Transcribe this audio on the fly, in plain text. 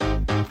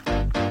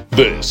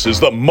This is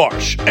the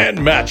Marsh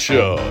and Matt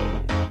Show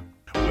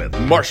with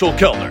Marshall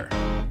Kellner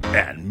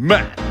and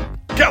Matt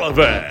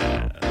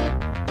Gallivan.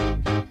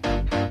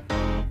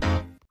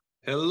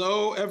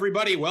 Hello,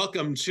 everybody.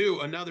 Welcome to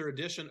another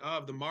edition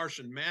of the Marsh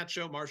and Matt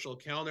Show. Marshall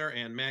Kellner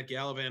and Matt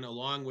Gallivan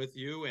along with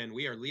you, and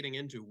we are leading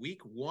into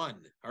week one.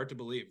 Hard to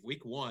believe,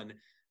 week one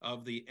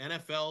of the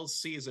NFL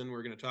season.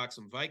 We're going to talk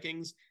some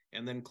Vikings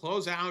and then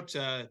close out,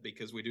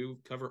 because we do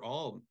cover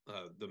all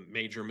the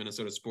major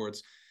Minnesota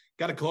sports.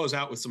 Got to close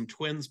out with some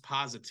Twins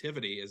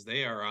positivity as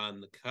they are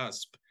on the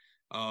cusp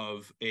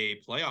of a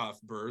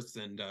playoff berth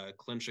and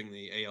clinching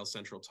the AL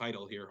Central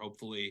title here,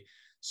 hopefully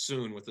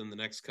soon within the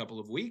next couple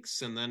of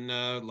weeks, and then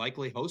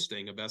likely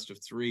hosting a best of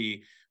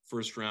three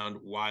first-round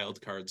wild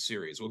card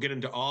series. We'll get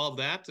into all of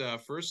that.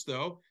 First,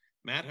 though,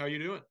 Matt, how are you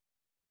doing?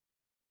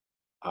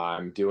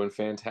 I'm doing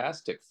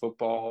fantastic.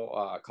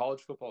 Football,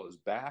 college football is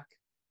back.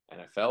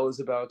 NFL is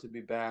about to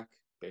be back.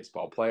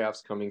 Baseball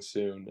playoffs coming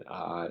soon.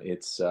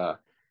 It's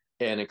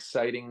an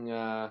exciting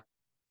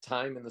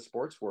time in the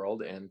sports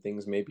world, and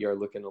things maybe are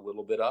looking a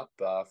little bit up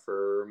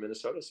for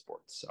Minnesota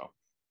sports. So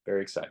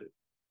very excited.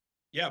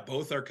 Yeah,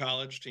 both our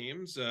college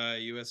teams,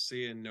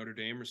 USC and Notre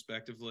Dame,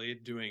 respectively,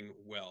 doing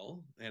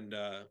well. And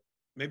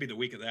maybe the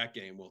week of that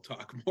game, we'll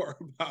talk more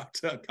about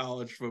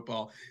college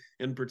football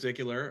in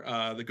particular.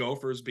 The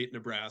Gophers beat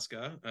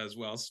Nebraska as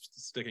well,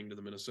 sticking to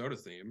the Minnesota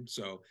theme.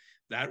 So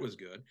that was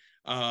good.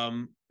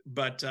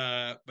 But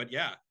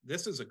yeah,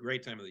 this is a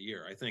great time of the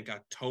year. I think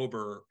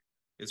October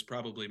is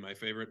probably my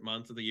favorite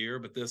month of the year,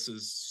 but this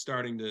is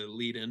starting to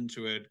lead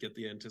into it, get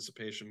the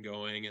anticipation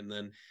going. And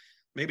then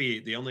maybe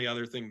the only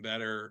other thing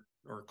better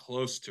or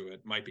close to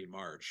it might be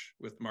March,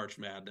 with March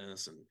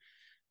Madness and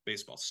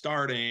baseball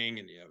starting,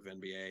 and you have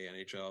NBA,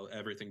 NHL,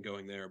 everything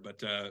going there.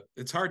 But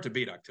it's hard to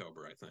beat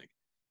October, I think.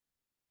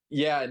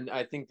 Yeah, and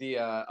I think the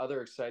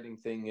other exciting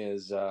thing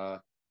is,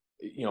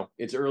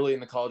 it's early in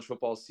the college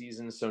football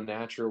season, so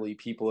naturally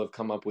people have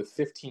come up with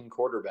 15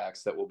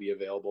 quarterbacks that will be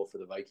available for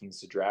the Vikings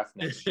to draft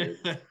next year.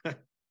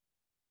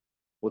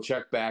 We'll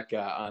check back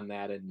on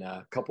that in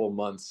a couple of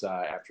months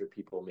after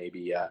people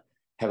maybe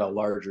have a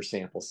larger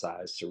sample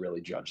size to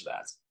really judge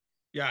that.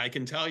 Yeah, I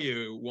can tell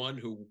you one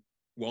who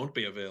won't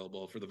be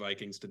available for the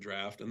Vikings to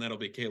draft, and that'll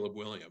be Caleb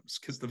Williams,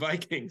 because the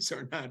Vikings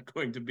are not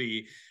going to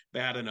be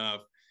bad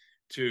enough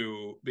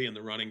to be in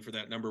the running for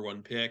that number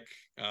one pick.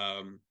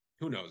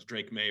 Who knows?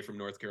 Drake May from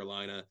North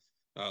Carolina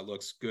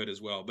looks good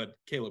as well. But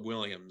Caleb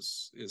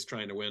Williams is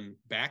trying to win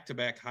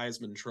back-to-back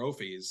Heisman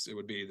trophies. It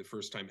would be the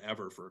first time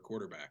ever for a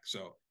quarterback.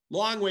 So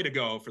long way to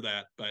go for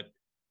that, but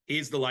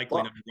he's the likely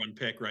number one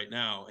pick right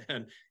now.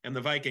 And the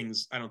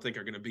Vikings, I don't think,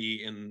 are going to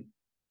be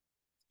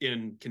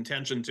in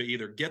contention to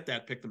either get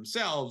that pick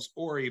themselves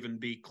or even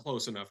be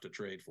close enough to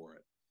trade for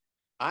it.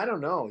 I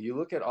don't know. You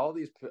look at all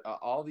these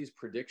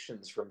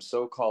predictions from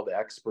so-called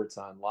experts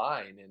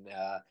online, and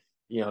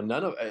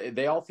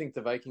they all think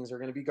the Vikings are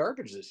going to be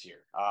garbage this year.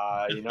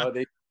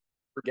 They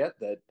forget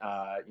that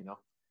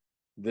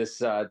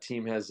this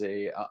team has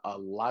a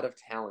lot of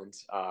talent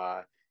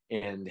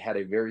and had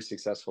a very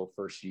successful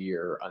first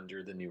year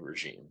under the new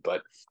regime.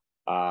 But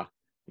it'll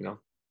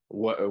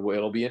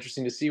be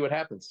interesting to see what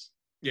happens.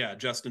 Yeah,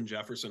 Justin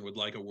Jefferson would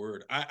like a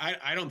word.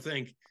 I don't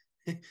think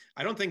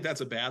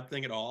that's a bad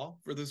thing at all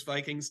for this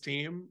Vikings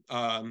team.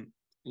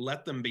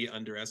 Let them be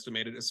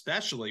underestimated,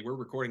 especially we're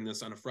recording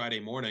this on a Friday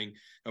morning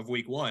of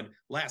week one.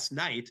 Last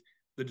night,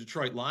 the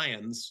Detroit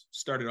Lions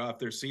started off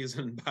their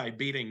season by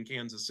beating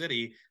Kansas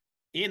City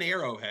in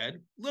Arrowhead.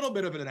 A little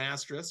bit of an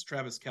asterisk,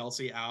 Travis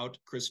Kelce out,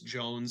 Chris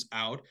Jones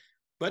out,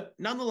 but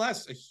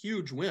nonetheless, a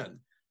huge win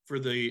for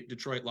the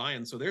Detroit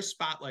Lions. So their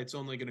spotlight's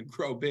only going to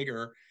grow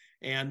bigger,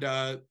 and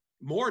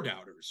more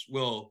doubters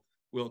will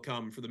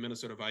come for the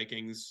Minnesota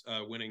Vikings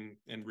winning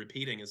and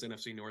repeating as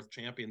NFC North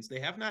champions.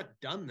 They have not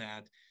done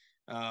that,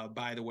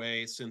 by the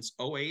way, since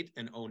 2008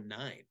 and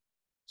 2009.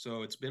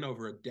 So it's been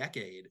over a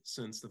decade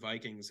since the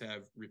Vikings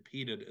have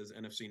repeated as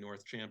NFC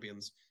North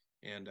champions,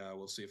 and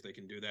we'll see if they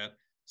can do that,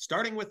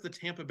 starting with the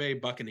Tampa Bay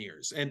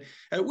Buccaneers. And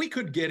we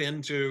could get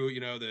into,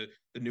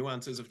 the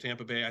nuances of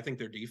Tampa Bay. I think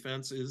their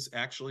defense is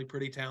actually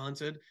pretty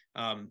talented.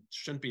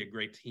 Shouldn't be a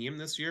great team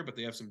this year, but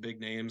they have some big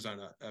names on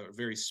a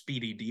very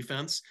speedy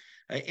defense,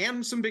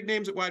 and some big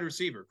names at wide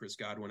receiver, Chris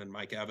Godwin and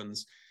Mike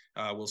Evans.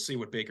 We'll see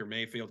what Baker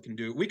Mayfield can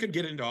do. We could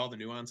get into all the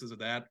nuances of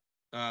that,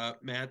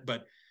 Matt,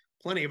 but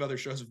plenty of other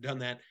shows have done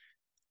that.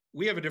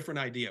 We have a different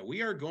idea.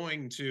 We are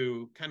going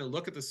to kind of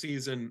look at the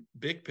season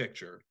big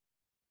picture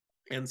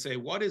and say,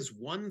 what is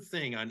one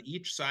thing on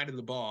each side of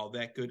the ball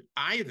that could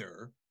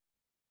either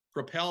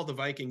propel the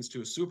Vikings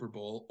to a Super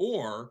Bowl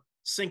or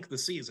sink the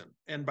season?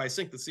 And by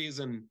sink the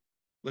season,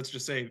 let's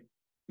just say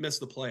miss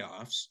the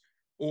playoffs,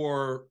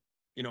 or,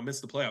 miss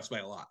the playoffs by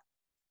a lot.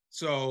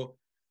 So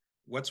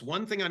what's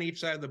one thing on each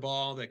side of the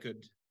ball that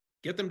could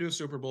get them to a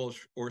Super Bowl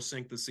or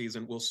sink the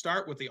season? We'll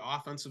start with the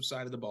offensive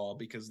side of the ball,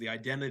 because the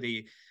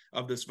identity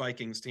of this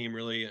Vikings team,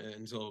 really,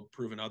 until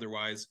proven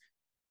otherwise,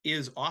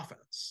 is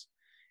offense.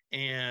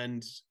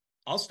 And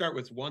I'll start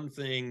with one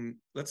thing.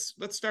 Let's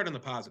start on the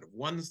positive.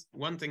 One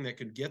thing that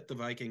could get the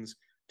Vikings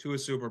to a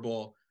Super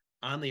Bowl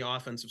on the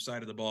offensive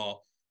side of the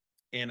ball.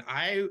 And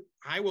I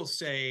will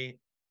say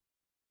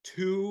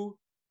two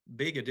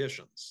big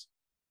additions: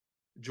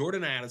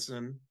 Jordan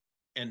Addison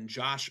and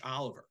Josh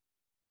Oliver.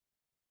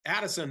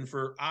 Addison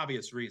for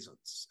obvious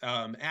reasons.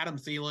 Adam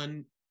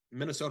Thielen,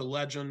 Minnesota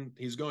legend,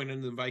 he's going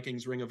into the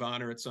Vikings Ring of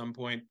Honor at some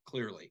point,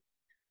 clearly,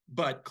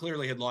 but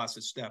clearly had lost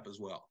his step as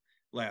well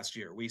last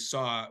year. We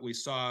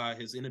saw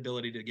his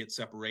inability to get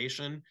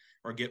separation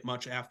or get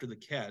much after the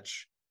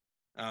catch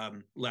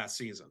last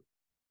season,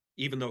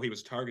 even though he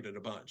was targeted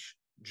a bunch.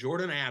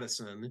 Jordan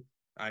Addison,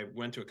 I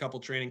went to a couple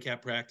training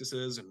camp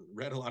practices and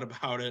read a lot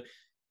about it.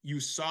 You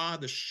saw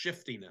the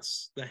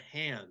shiftiness, the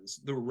hands,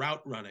 the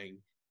route running.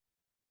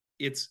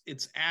 It's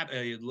at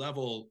a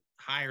level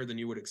higher than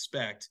you would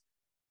expect,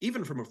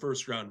 even from a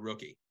first-round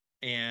rookie.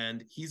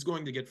 And he's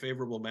going to get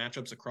favorable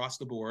matchups across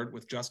the board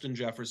with Justin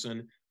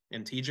Jefferson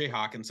and TJ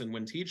Hawkinson.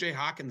 When TJ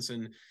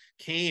Hawkinson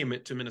came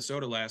to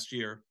Minnesota last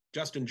year,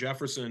 Justin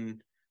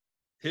Jefferson,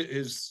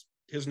 his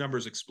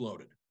numbers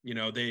exploded. You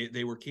know,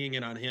 they were keying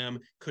in on him,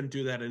 couldn't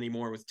do that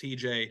anymore with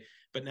TJ.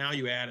 But now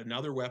you add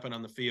another weapon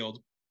on the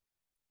field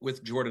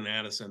with Jordan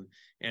Addison,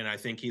 and I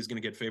think he's going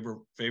to get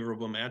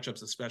favorable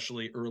matchups,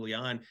 especially early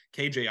on.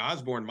 KJ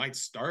Osborne might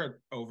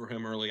start over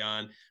him early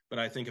on, but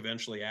I think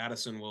eventually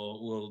Addison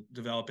will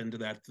develop into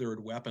that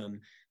third weapon,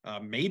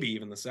 maybe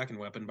even the second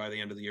weapon by the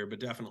end of the year, but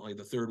definitely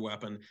the third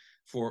weapon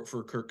for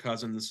Kirk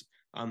Cousins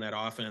on that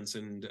offense,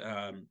 and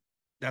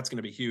that's going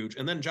to be huge.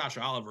 And then Josh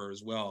Oliver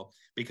as well,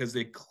 because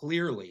they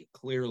clearly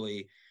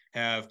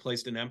have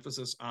placed an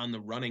emphasis on the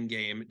running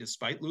game,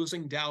 despite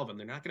losing Dalvin.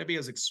 They're not going to be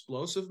as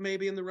explosive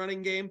maybe in the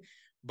running game,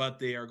 but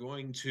they are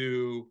going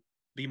to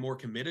be more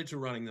committed to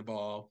running the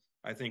ball,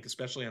 I think,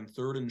 especially on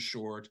third and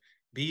short,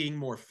 being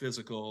more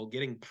physical,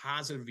 getting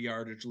positive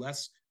yardage,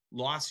 less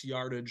lost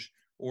yardage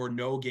or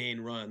no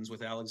gain runs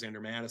with Alexander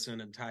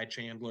Mattison and Ty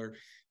Chandler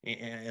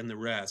and the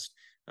rest.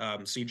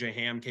 CJ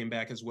Ham came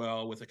back as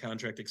well with a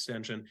contract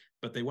extension,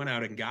 but they went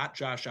out and got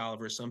Josh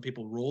Oliver. Some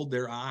people rolled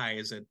their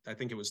eyes at, I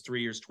think it was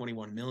 3 years,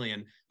 21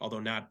 million,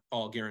 although not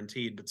all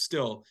guaranteed, but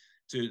still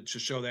to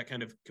show that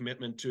kind of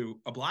commitment to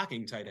a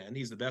blocking tight end.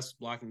 He's the best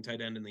blocking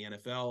tight end in the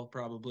NFL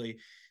probably,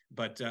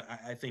 but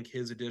I think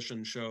his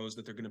addition shows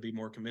that they're going to be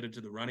more committed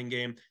to the running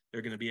game.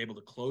 They're going to be able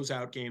to close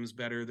out games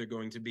better. They're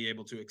going to be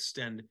able to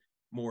extend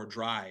more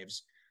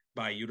drives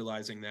by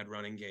utilizing that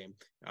running game.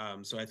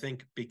 So I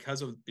think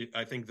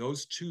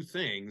those two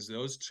things,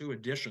 those two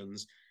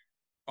additions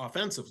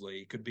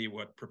offensively could be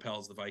what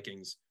propels the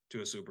Vikings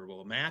to a Super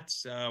Bowl. Matt,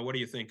 what do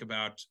you think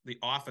about the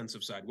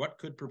offensive side? What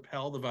could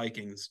propel the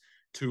Vikings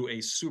to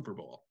a Super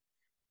Bowl?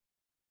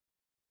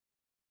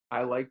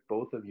 I like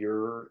both of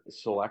your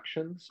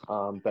selections,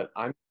 but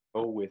I'm going to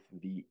go with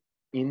the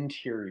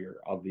interior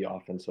of the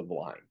offensive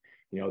line.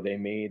 You know, they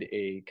made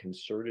a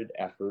concerted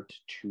effort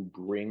to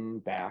bring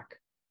back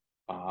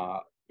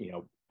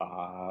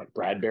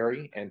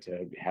Bradbury and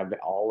to have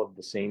all of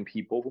the same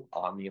people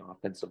on the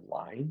offensive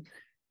line.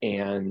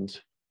 And,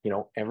 you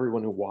know,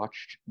 everyone who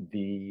watched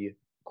the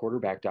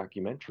quarterback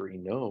documentary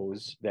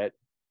knows that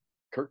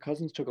Kirk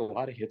Cousins took a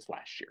lot of hits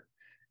last year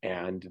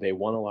and they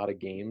won a lot of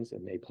games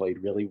and they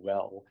played really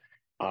well,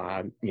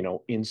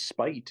 in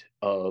spite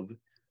of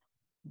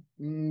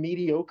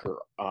mediocre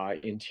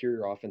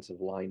interior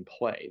offensive line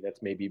play.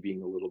 That's maybe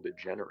being a little bit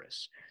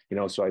generous,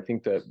 so I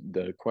think that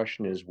the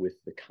question is with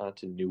the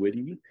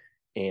continuity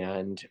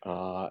and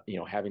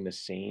having the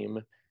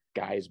same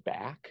guys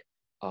back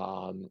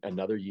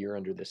another year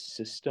under the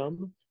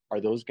system.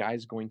 Are those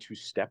guys going to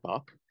step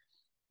up,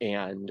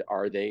 and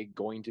are they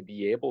going to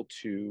be able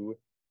to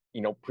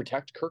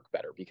protect Kirk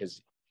better?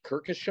 Because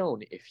Kirk has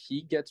shown if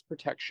he gets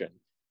protection,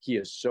 he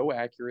is so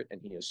accurate and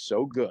he is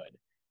so good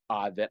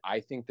that I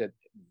think that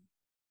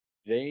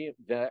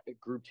that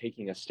group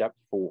taking a step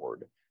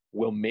forward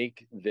will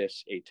make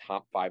this a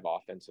top 5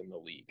 offense in the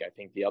league. I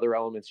think the other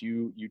elements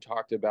you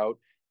talked about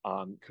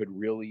could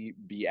really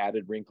be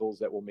added wrinkles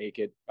that will make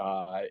it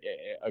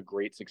a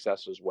great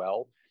success as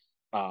well.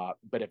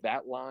 But if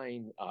that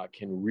line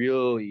can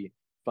really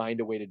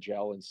find a way to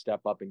gel and step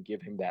up and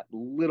give him that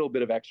little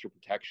bit of extra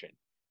protection,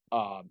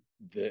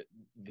 the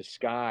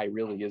sky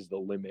really is the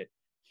limit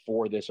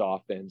for this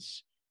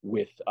offense,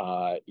 with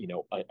a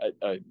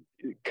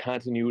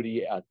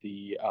continuity at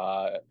the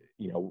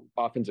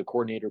offensive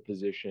coordinator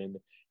position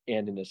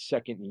and in the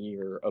second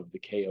year of the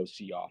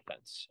KOC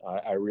offense.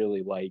 I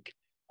really like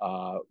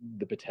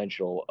the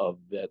potential of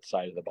that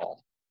side of the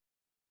ball.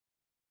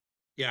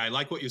 Yeah, I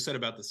like what you said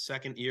about the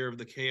second year of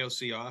the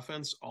KOC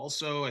offense.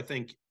 Also, I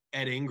think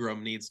Ed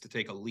Ingram needs to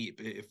take a leap.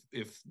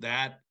 If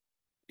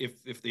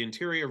the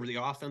interior of the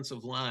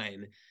offensive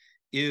line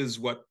is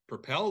what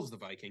propels the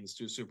Vikings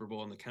to a Super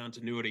Bowl and the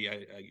continuity,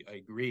 I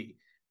agree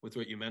with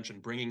what you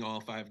mentioned, bringing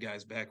all 5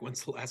 guys back.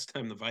 When's the last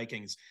time the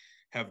Vikings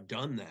have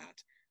done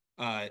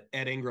that?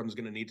 Ed Ingram's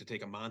going to need to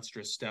take a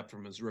monstrous step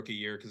from his rookie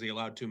year because he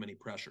allowed too many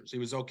pressures. He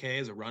was okay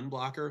as a run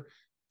blocker,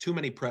 too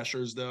many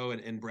pressures though,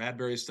 and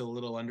Bradbury's still a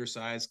little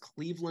undersized.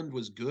 Cleveland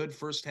was good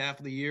first half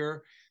of the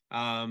year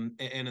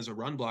and as a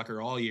run blocker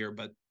all year,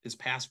 but his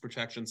pass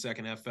protection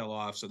second half fell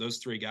off. So those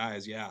three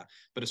guys, yeah,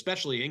 but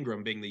especially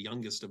Ingram being the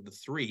youngest of the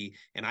three.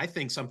 And I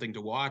think something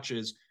to watch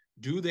is,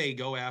 do they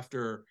go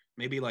after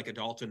maybe like a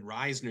Dalton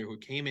Reisner who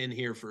came in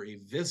here for a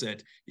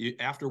visit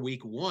after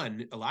week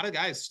one? A lot of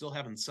guys still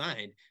haven't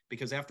signed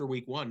because after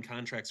week one,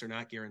 contracts are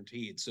not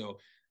guaranteed. So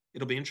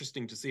it'll be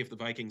interesting to see if the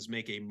Vikings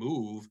make a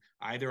move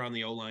either on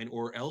the O-line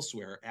or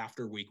elsewhere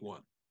after week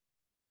one.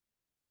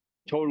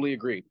 Totally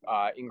agree.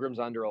 Ingram's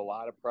under a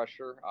lot of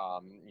pressure.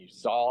 You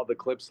saw the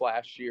clips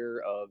last year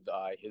of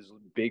his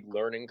big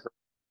learning curve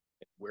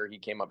where he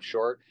came up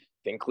short.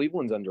 I think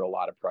Cleveland's under a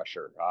lot of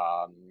pressure.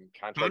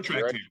 Contract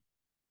year.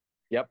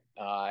 Yep.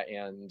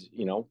 And,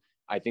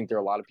 I think there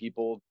are a lot of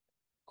people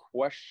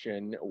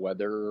question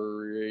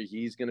whether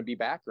he's going to be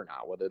back or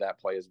not, whether that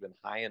play has been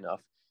high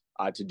enough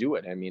to do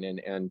it. I mean,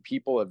 and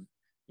people have,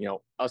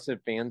 us as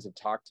fans have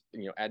talked,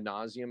 ad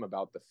nauseum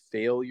about the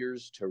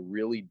failures to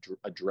really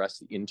address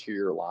the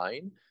interior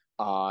line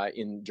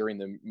during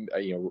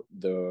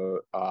the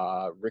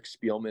Rick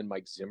Spielman,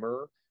 Mike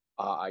Zimmer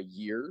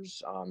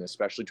years,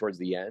 especially towards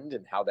the end,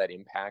 and how that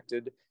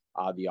impacted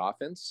the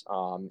offense.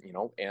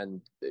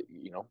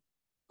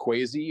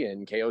 Kwesi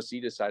and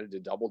KOC decided to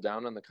double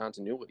down on the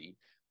continuity.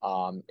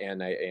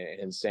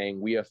 And saying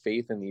we have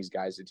faith in these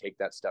guys to take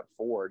that step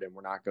forward, and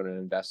we're not going to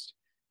invest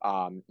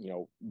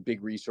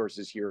big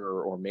resources here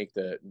or make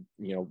the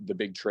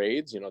big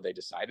trades. They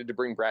decided to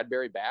bring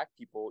Bradbury back.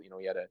 People,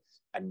 he had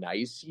a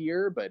nice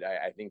year, but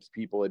I think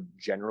people had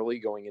generally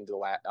going into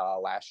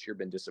last year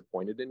been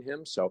disappointed in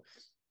him. So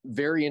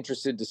very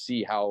interested to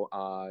see how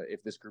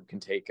if this group can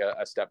take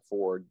a step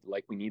forward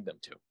like we need them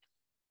to.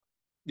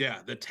 Yeah,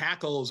 the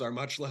tackles are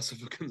much less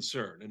of a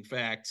concern. In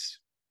fact,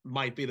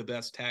 might be the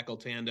best tackle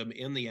tandem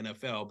in the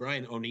NFL.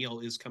 Brian O'Neill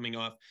is coming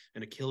off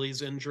an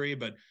Achilles injury,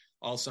 but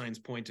all signs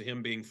point to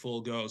him being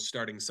full go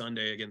starting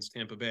Sunday against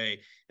Tampa Bay.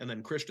 And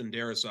then Christian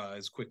Darrisaw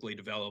is quickly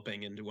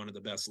developing into one of the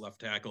best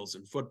left tackles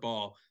in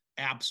football.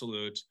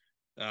 Absolute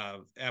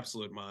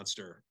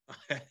monster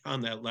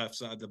on that left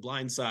side. The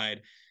blind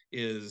side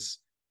is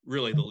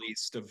really the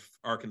least of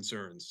our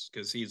concerns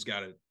because he's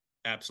got it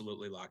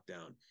absolutely locked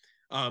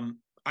down.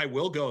 I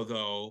will go,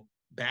 though,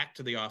 back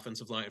to the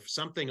offensive line for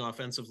something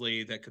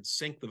offensively that could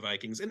sink the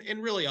Vikings,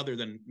 and really other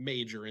than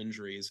major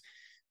injuries.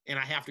 And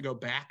I have to go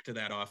back to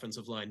that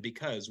offensive line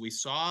because we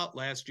saw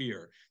last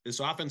year this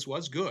offense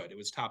was good. It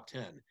was top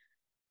 10.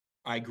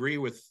 I agree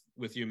with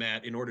you,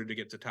 Matt. In order to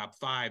get to top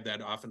 5, that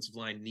offensive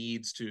line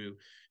needs to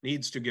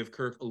give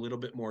Kirk a little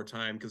bit more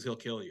time because he'll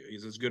kill you.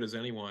 He's as good as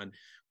anyone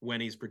when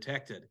he's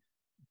protected.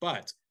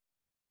 But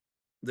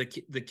the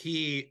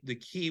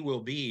key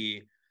will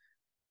be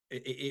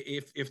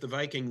if the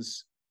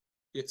Vikings,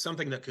 it's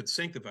something that could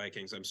sink the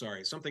Vikings.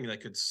 Something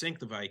that could sink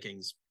the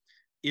Vikings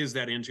is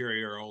that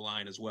interior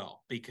O-line as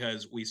well,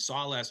 because we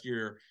saw last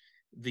year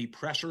the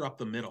pressure up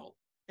the middle,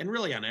 and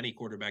really on any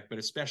quarterback, but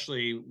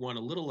especially one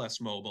a little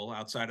less mobile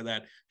outside of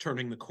that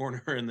turning the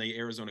corner in the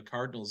Arizona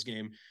Cardinals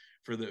game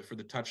for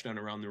the touchdown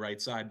around the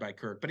right side by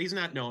Kirk. But he's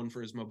not known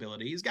for his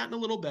mobility. He's gotten a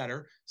little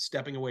better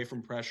stepping away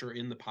from pressure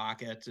in the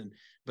pocket,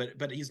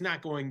 but he's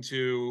not going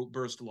to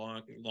burst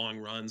long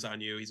runs on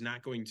you. He's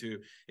not going to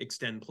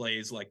extend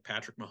plays like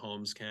Patrick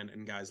Mahomes can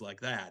and guys like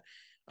that.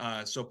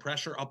 So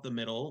pressure up the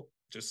middle,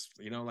 just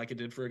like it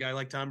did for a guy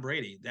like Tom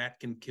Brady,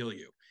 that can kill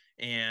you.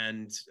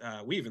 And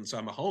we even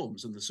saw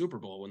Mahomes in the Super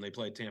Bowl when they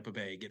played Tampa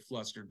Bay get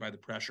flustered by the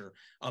pressure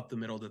up the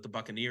middle that the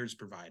Buccaneers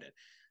provided.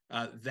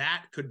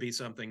 That could be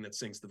something that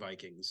sinks the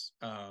Vikings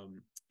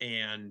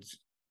and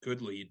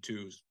could lead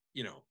to,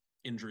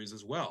 injuries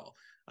as well.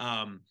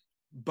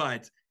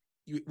 But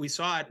we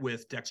saw it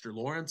with Dexter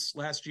Lawrence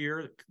last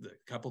year, a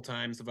couple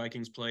times the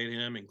Vikings played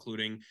him,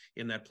 including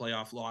in that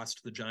playoff loss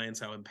to the Giants,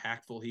 how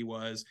impactful he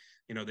was.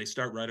 They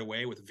start right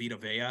away with Vita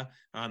Vea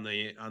on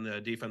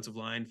the defensive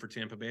line for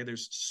Tampa Bay.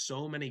 There's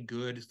so many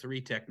good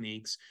 3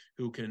 techniques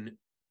who can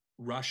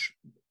rush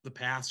the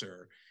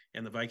passer,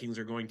 and the Vikings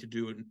are going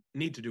to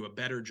need to do a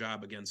better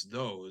job against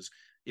those.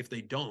 If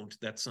they don't,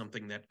 that's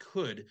something that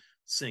could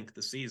sink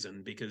the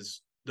season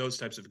because those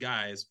types of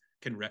guys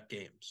can wreck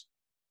games.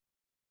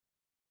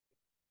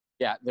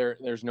 Yeah,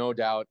 there's no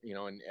doubt,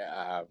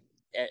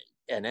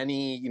 and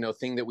any,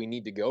 thing that we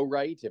need to go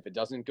right, if it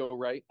doesn't go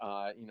right,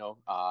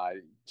 to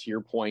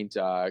your point,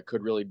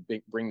 could really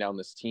bring down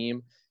this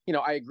team.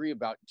 I agree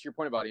to your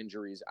point about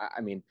injuries.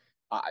 I mean,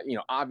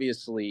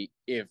 obviously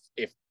if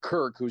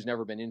Kirk, who's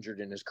never been injured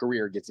in his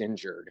career, gets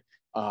injured,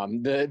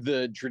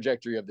 the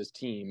trajectory of this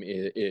team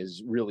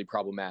is really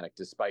problematic,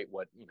 despite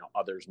what,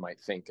 others might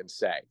think and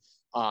say.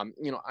 I'm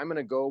going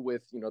to go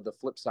with, the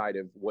flip side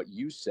of what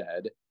you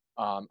said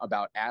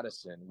about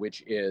Addison,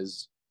 which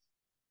is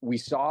we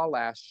saw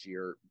last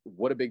year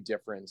what a big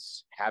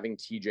difference having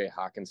TJ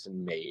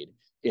Hawkinson made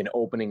in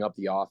opening up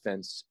the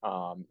offense,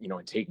 and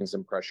taking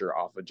some pressure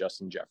off of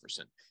Justin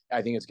Jefferson.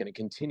 I think it's going to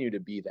continue to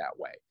be that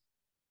way.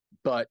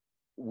 But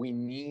we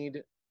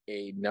need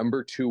a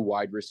number 2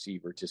 wide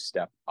receiver to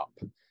step up.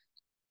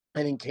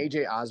 I think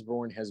KJ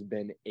Osborne has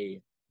been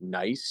a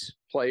nice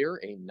player,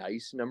 a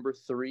nice number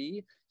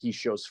 3. He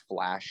shows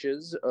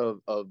flashes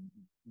of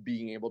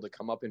being able to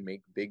come up and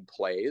make big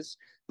plays,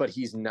 but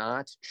he's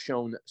not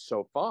shown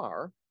so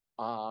far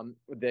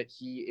that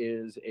he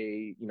is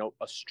a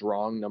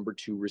strong number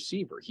 2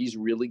 receiver. He's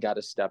really got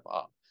to step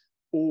up.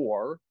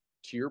 Or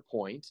to your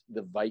point,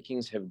 the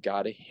Vikings have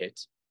got to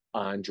hit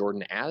on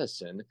Jordan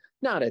Addison,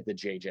 not at the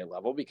JJ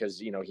level because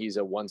he's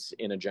a once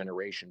in a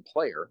generation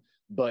player,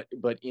 but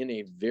in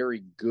a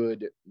very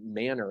good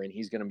manner, and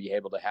he's going to be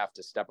able to have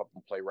to step up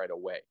and play right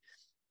away.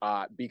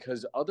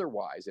 Because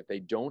otherwise, if they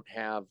don't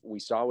have, we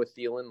saw with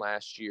Thielen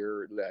last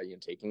year,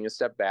 taking a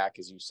step back,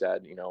 as you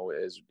said,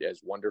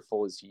 as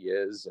wonderful as he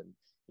is, and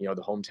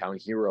the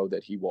hometown hero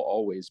that he will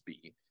always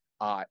be.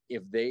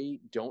 If they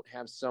don't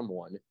have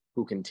someone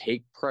who can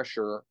take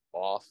pressure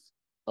off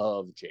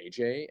of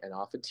JJ and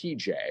off of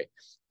TJ,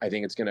 I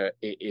think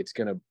it's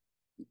gonna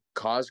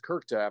cause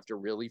Kirk to have to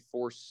really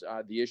force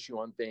the issue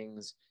on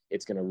things.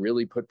 It's going to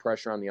really put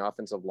pressure on the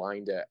offensive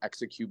line to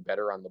execute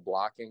better on the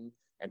blocking,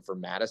 and for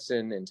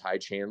Madison and Ty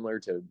Chandler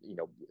to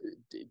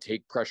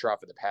take pressure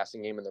off of the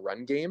passing game and the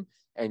run game.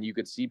 And you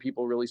could see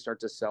people really start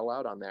to sell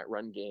out on that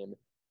run game,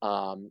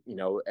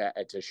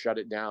 to shut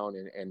it down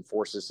and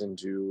force us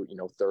into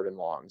 3rd and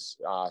longs.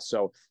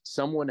 So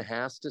someone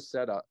has to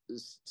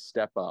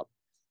step up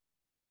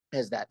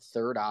as that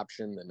third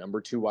option, the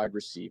number 2 wide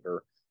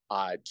receiver,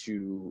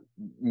 to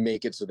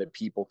make it so that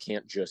people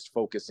can't just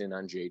focus in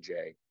on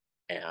JJ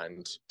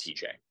and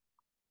TJ.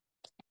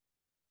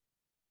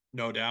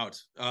 No doubt.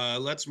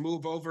 Let's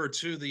move over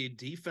to the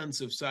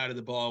defensive side of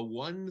the ball.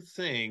 One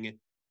thing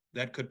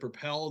that could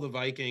propel the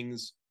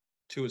Vikings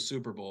to a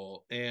Super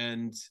Bowl,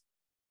 and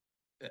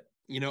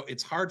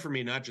it's hard for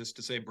me not just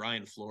to say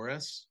Brian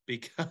Flores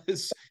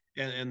because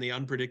and the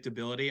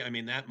unpredictability. I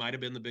mean, that might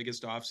have been the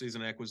biggest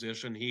offseason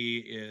acquisition.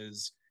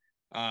 He's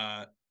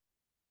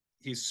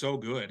so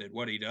good at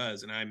what he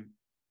does, and I'm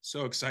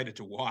so excited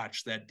to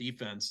watch that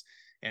defense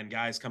and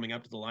guys coming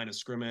up to the line of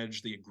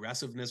scrimmage, the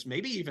aggressiveness,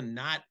 maybe even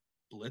not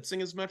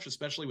blitzing as much,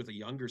 especially with a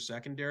younger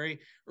secondary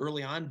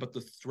early on, but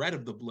the threat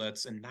of the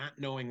blitz and not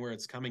knowing where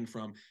it's coming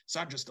from.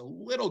 Saw just a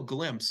little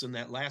glimpse in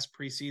that last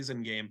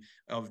preseason game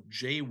of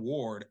Jay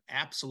Ward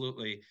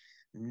absolutely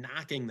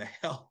knocking the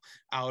hell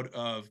out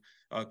of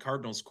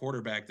Cardinals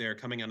quarterback there,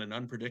 coming on an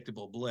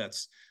unpredictable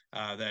blitz.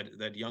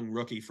 That young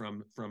rookie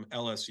from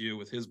LSU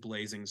with his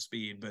blazing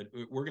speed. But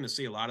we're going to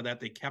see a lot of that.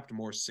 They kept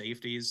more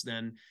safeties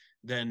than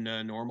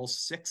normal,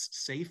 6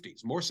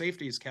 safeties, more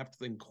safeties kept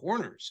than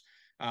corners.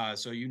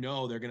 So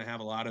they're going to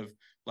have a lot of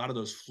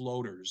those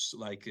floaters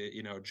like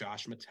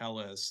Josh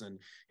Metellus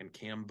and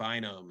Cam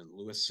Bynum and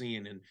Lewis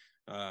Cine, and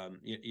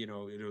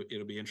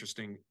it'll be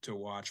interesting to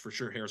watch for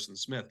sure. Harrison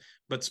Smith.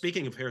 But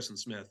speaking of Harrison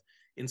Smith,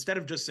 instead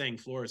of just saying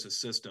Flores'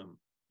 system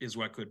is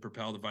what could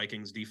propel the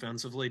Vikings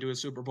defensively to a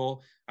Super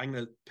Bowl, I'm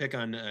going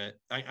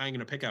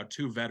to pick out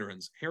 2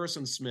 veterans,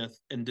 Harrison Smith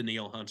and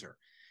Danielle Hunter.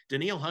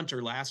 Danielle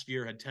Hunter last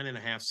year had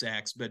 10.5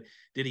 sacks, but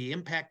did he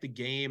impact the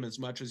game as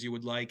much as you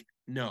would like?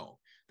 No.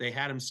 They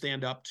had him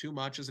stand up too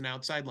much as an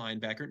outside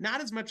linebacker.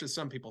 Not as much as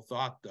some people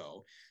thought,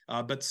 though,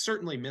 but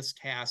certainly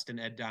miscast in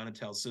Ed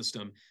Donatell's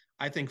system.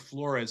 I think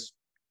Flores,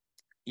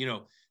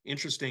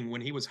 interesting,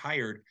 when he was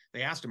hired,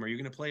 they asked him, are you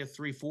going to play a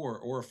 3-4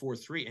 or a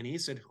 4-3? And he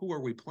said, who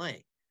are we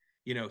playing?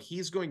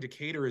 He's going to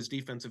cater his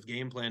defensive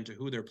game plan to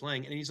who they're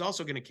playing, and he's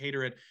also going to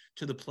cater it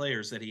to the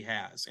players that he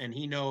has. And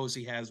he knows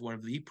he has one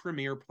of the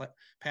premier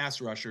pass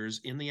rushers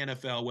in the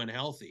NFL when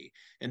healthy.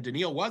 And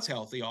Danielle was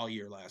healthy all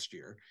year last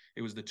year.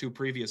 It was the 2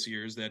 previous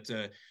years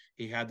that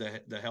he had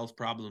the health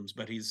problems,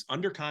 but he's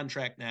under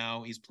contract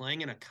now. He's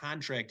playing in a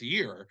contract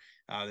year.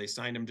 They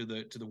signed him to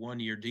the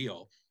 1-year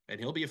deal, and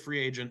he'll be a free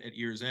agent at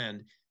year's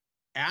end,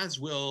 as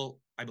will,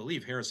 I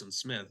believe, Harrison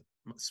Smith.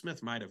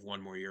 Smith might have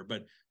 1 more year,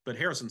 but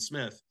Harrison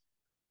Smith,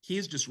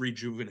 he's just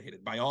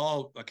rejuvenated by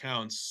all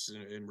accounts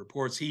and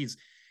reports. He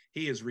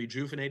is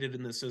rejuvenated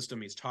in the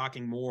system. He's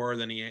talking more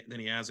than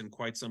he has in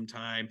quite some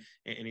time,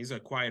 and he's a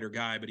quieter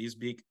guy, but he's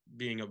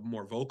being a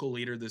more vocal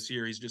leader this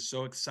year. He's just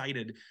so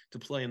excited to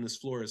play in this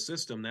Flores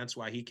system. That's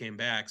why he came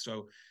back.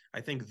 So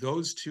I think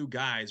those 2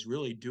 guys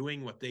really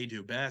doing what they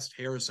do best.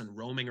 Harrison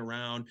roaming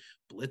around,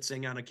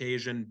 blitzing on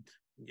occasion,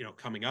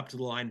 coming up to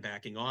the line,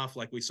 backing off,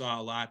 like we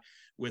saw a lot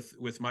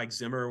with Mike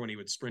Zimmer when he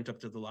would sprint up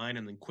to the line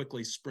and then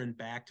quickly sprint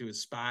back to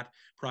his spot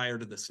prior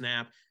to the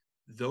snap.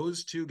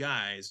 Those 2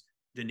 guys,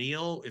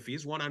 Danielle, if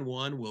he's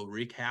one-on-one, will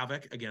wreak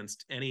havoc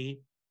against any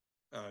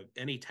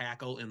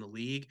tackle in the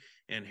league,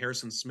 and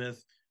Harrison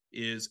Smith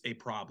is a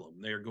problem.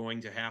 They're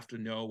going to have to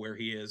know where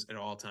he is at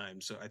all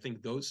times. So I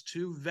think those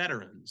 2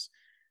 veterans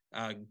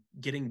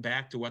getting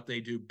back to what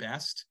they do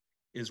best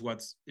is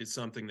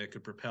something that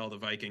could propel the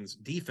Vikings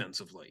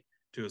defensively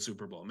to a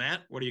Super Bowl.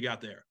 Matt, what do you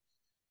got there?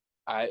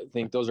 I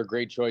think those are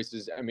great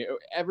choices. I mean,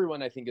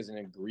 everyone I think is in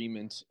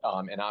agreement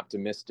and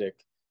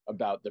optimistic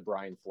about the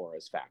Brian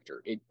Flores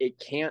factor. It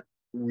can't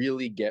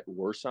really get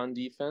worse on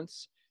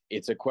defense.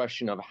 It's a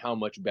question of how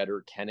much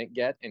better can it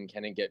get, and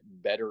can it get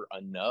better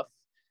enough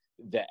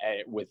that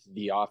with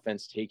the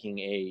offense taking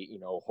a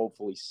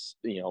hopefully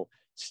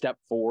step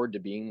forward to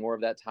being more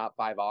of that top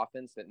 5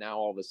 offense, that now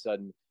all of a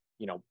sudden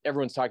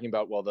everyone's talking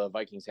about, well, the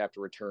Vikings have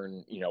to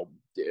return,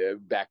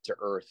 back to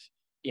earth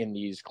in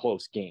these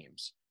close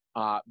games.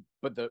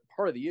 But the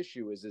part of the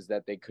issue is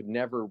that they could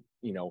never,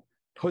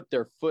 put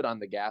their foot on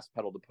the gas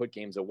pedal to put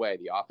games away.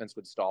 The offense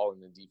would stall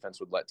and the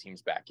defense would let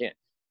teams back in.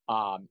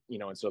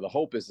 And so the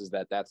hope is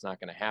that that's not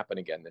going to happen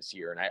again this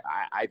year. And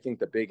I think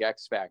the big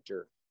X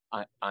factor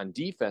on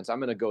defense, I'm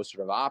going to go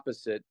sort of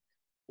opposite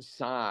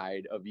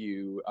side of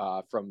you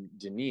from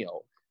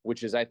Daniil,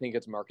 which is I think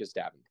it's Marcus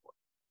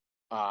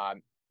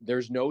Davenport.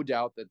 There's no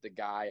doubt that the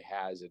guy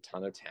has a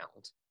ton of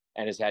talent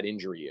and has had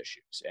injury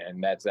issues.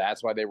 And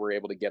that's why they were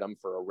able to get him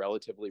for a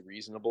relatively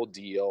reasonable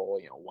deal,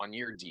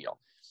 1-year deal.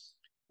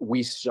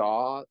 We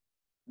saw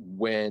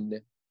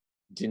when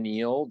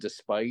Daniil,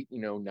 despite,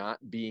 not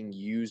being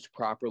used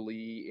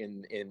properly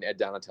in Ed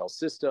Donatell's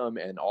system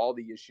and all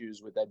the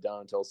issues with Ed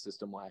Donatell's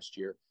system last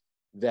year,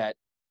 that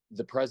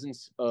the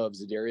presence of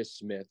Zadarius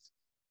Smith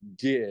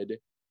did,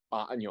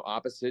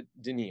 opposite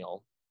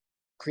Daniil,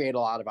 create a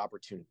lot of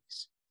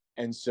opportunities.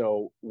 And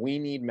so we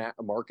need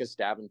Marcus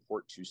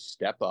Davenport to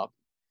step up,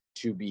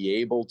 to be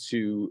able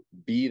to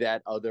be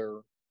that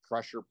other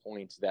pressure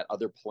point, that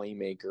other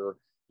playmaker,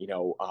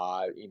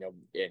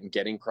 and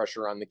getting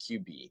pressure on the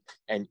QB.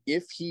 And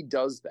if he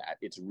does that,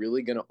 it's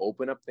really going to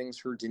open up things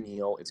for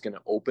Daniil. It's going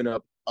to open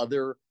up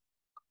other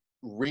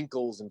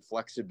wrinkles and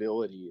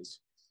flexibilities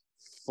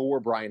for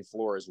Brian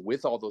Flores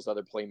with all those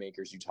other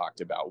playmakers you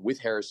talked about, with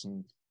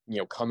Harrison,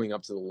 coming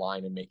up to the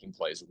line and making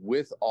plays,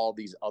 with all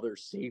these other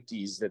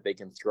safeties that they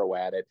can throw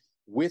at it,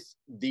 with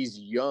these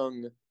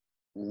young,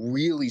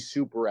 really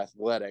super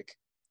athletic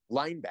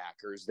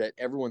linebackers that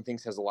everyone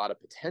thinks has a lot of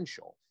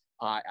potential.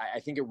 I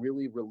think it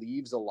really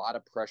relieves a lot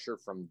of pressure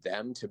from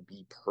them to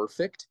be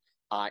perfect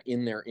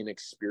in their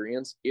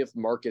inexperience if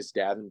Marcus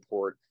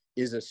Davenport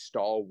is a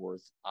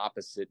stalwart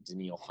opposite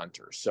Daniil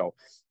Hunter. So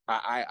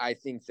I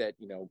think that,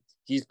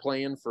 he's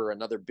playing for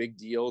another big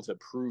deal to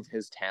prove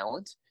his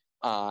talent.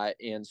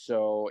 And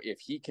so if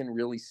he can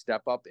really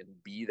step up and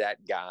be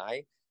that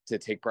guy to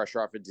take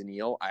pressure off of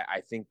Daniil, I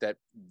think that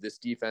this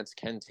defense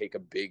can take a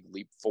big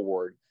leap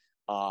forward.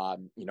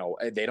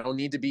 They don't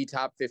need to be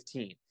top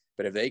 15.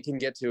 But if they can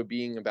get to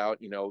being about,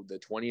 the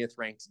 20th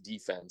ranked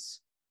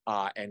defense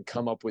and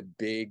come up with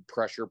big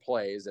pressure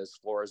plays, as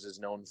Flores is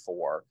known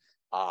for,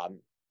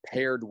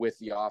 paired with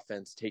the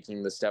offense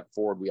taking the step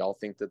forward, we all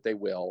think that they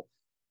will,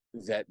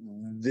 that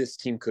this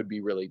team could be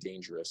really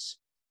dangerous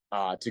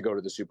to go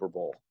to the Super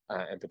Bowl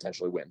and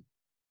potentially win.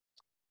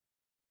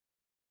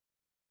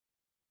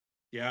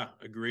 Yeah,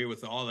 agree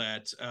with all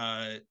that.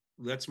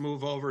 Let's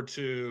move over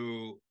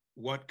to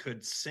what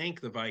could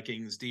sink the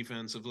Vikings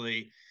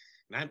defensively.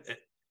 And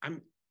I'm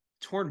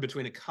torn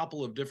between a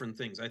couple of different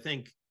things. I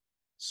think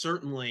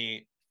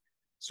certainly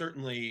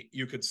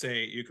you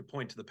could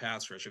point to the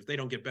pass rush. If they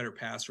don't get better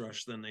pass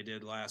rush than they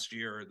did last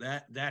year,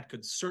 that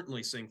could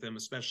certainly sink them,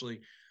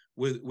 especially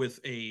with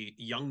a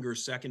younger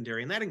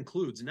secondary. And that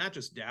includes not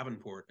just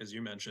Davenport, as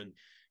you mentioned,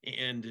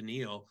 and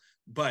Daniil,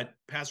 but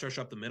pass rush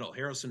up the middle.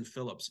 Harrison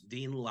Phillips,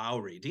 Dean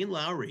Lowry. Dean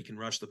Lowry can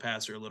rush the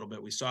passer a little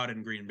bit. We saw it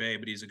in Green Bay,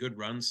 but he's a good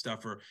run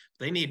stuffer.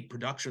 They need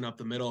production up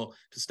the middle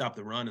to stop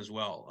the run as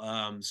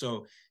well.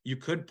 So you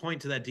could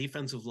point to that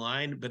defensive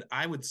line, but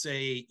I would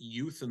say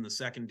youth in the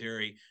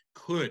secondary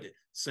could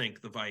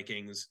sink the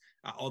Vikings.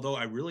 Although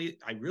I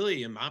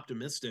really am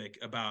optimistic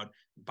about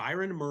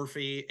Byron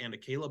Murphy and a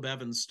Caleb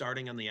Evans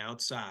starting on the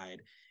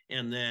outside.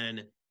 And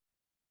then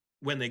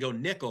when they go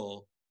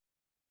nickel,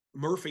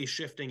 Murphy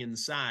shifting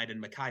inside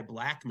and Mekhi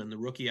Blackman, the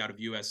rookie out of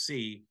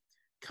USC,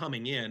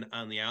 coming in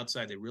on the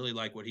outside. They really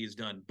like what he's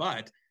done,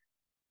 but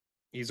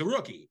he's a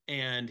rookie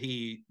and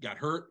he got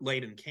hurt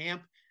late in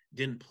camp,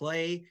 didn't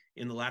play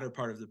in the latter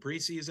part of the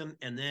preseason.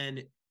 And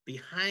then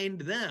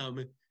behind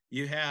them,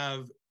 you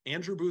have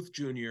Andrew Booth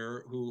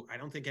Jr., who I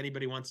don't think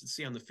anybody wants to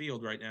see on the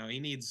field right now.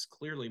 He needs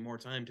clearly more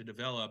time to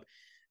develop.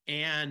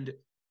 And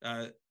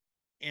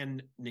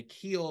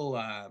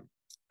Nikhil,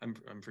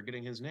 I'm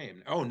forgetting his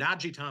name. Oh,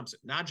 Najee Thompson.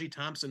 Najee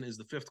Thompson is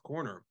the fifth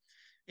corner.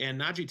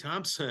 And Najee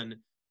Thompson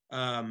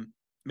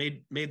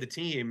made the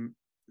team,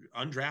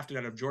 undrafted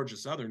out of Georgia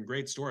Southern.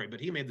 Great story,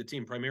 but he made the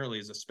team primarily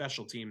as a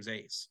special teams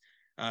ace.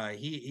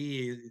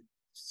 He's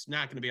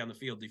not going to be on the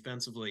field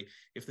defensively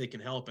if they can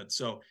help it.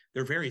 So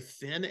they're very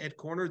thin at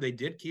corner. They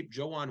did keep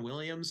Joanne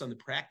Williams on the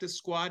practice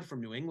squad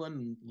from New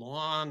England,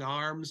 long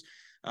arms,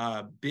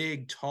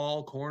 big,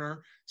 tall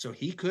corner. So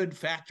he could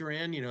factor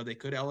in, they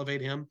could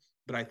elevate him.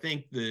 But I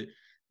think they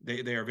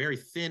are very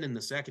thin in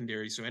the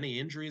secondary, so any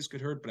injuries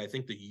could hurt. But I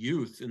think the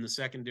youth in the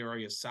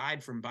secondary,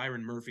 aside from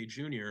Byron Murphy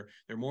Jr.,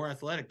 they're more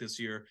athletic this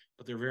year,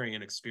 but they're very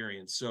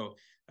inexperienced. So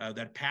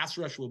that pass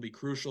rush will be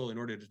crucial in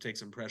order to take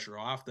some pressure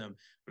off them.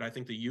 But I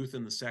think the youth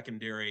in the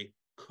secondary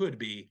could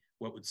be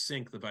what would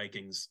sink the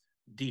Vikings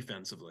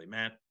defensively.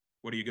 Matt,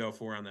 what do you go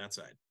for on that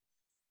side?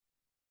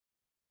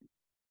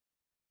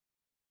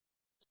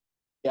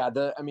 Yeah,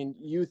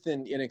 youth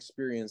and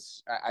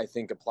inexperience, I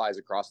think, applies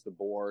across the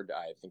board.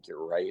 I think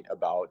you're right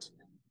about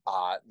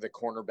the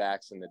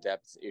cornerbacks and the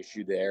depth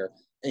issue there.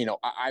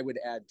 I would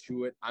add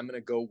to it, I'm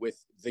going to go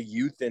with the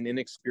youth and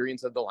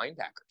inexperience of the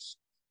linebackers.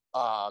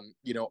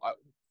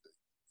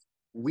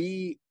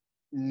 We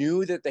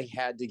knew that they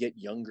had to get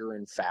younger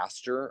and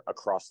faster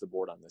across the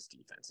board on this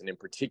defense, and in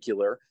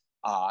particular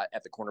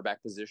at the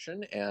cornerback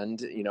position,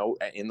 and in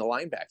the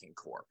linebacking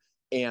core.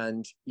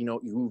 And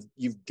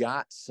you've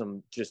got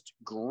some just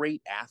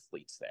great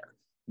athletes there,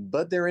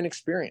 but they're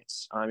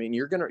inexperienced. I mean,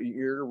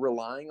 you're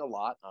relying a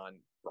lot on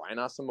Brian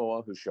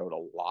Asamoah, who showed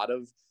a lot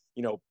of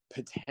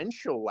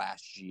potential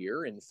last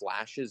year in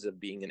flashes of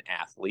being an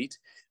athlete.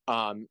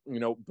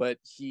 But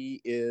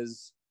he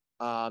is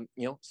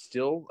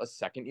still a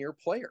second-year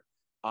player.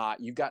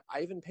 You've got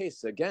Ivan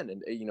Pace again,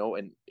 and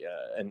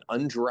an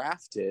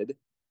undrafted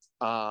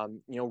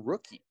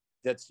rookie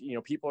that's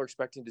people are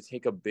expecting to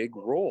take a big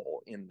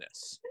role in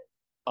this.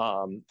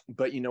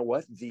 But you know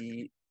what,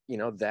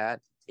 that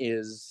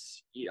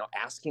is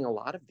asking a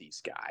lot of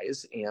these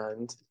guys,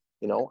 and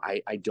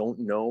I don't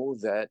know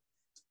that.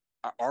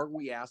 Are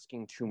we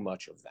asking too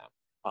much of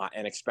them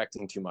and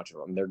expecting too much of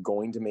them? They're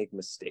going to make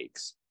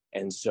mistakes.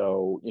 And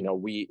so,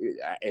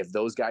 if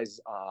those guys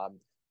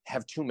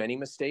have too many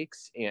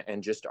mistakes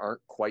and just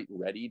aren't quite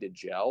ready to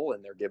gel,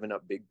 and they're giving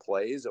up big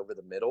plays over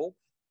the middle,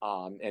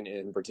 and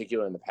in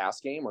particular in the pass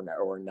game,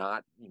 or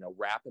not,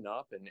 wrapping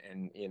up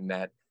and in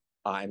that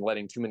and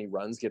letting too many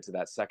runs get to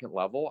that second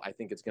level, I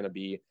think it's going to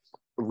be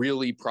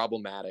really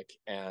problematic.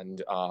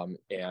 And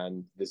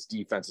this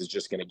defense is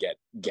just going to get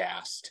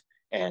gassed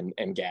and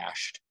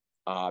gashed.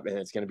 And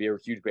it's going to be a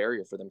huge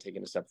barrier for them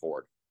taking a step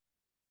forward.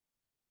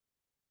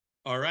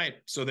 All right.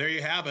 So there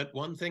you have it.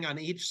 One thing on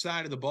each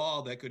side of the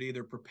ball that could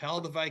either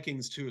propel the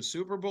Vikings to a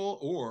Super Bowl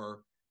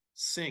or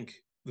sink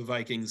the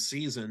Vikings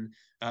season.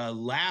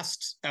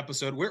 Last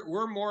episode,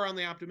 we're more on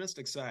the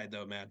optimistic side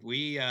though, Matt.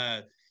 We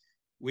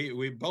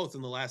both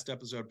in the last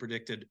episode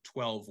predicted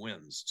 12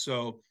 wins.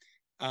 So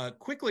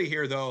quickly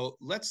here though,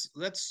 let's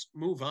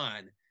move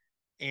on.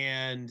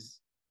 And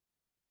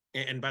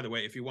by the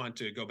way, if you want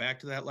to go back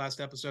to that last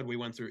episode, we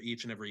went through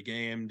each and every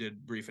game,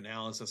 did brief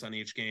analysis on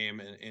each game,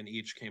 and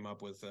each came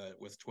up with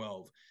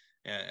 12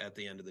 at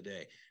the end of the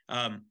day.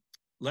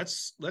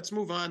 Let's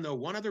move on though.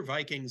 One other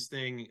Vikings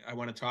thing I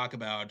want to talk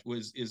about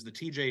is the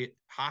TJ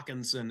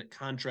Hawkinson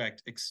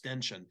contract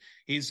extension.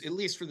 He's, at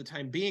least for the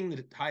time being,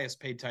 the highest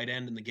paid tight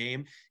end in the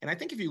game. And I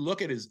think if you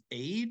look at his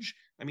age,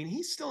 I mean,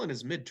 he's still in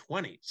his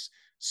mid-20s.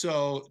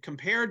 So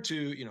compared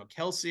to,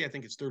 Kelsey, I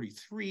think it's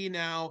 33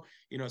 now.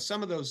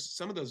 Some of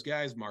those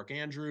guys, Mark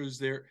Andrews,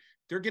 they're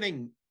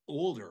getting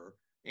older,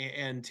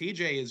 and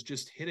TJ is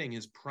just hitting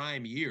his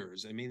prime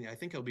years. I mean, I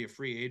think he'll be a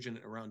free agent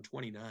around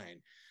 29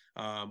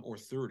 or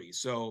 30.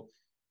 So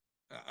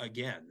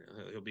again,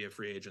 he'll be a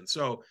free agent.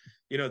 So,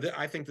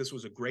 I think this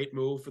was a great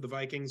move for the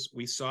Vikings.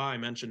 I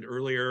mentioned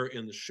earlier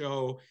in the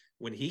show,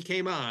 when he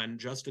came on,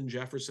 Justin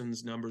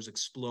Jefferson's numbers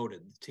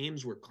exploded. The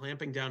teams were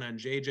clamping down on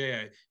JJ.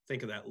 I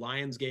think of that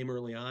Lions game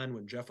early on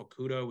when Jeff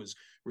Okudah was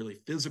really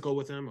physical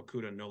with him.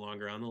 Okudah no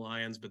longer on the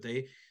Lions, but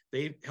they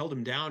held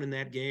him down in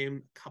that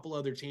game. A couple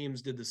other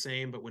teams did the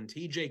same, but when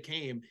TJ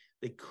came,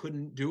 they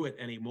couldn't do it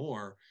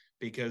anymore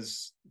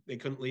because they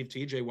couldn't leave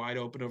TJ wide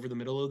open over the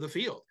middle of the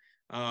field.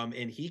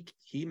 And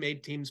he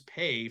made teams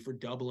pay for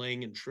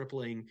doubling and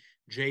tripling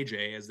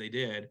JJ as they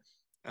did.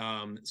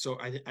 So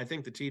I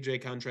think the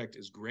TJ contract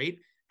is great.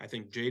 I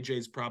think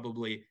JJ's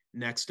probably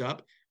next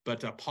up.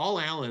 But Paul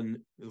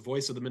Allen, the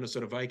voice of the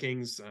Minnesota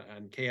Vikings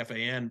on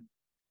KFAN,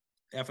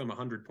 FM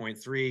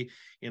 100.3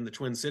 in the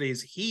Twin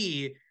Cities,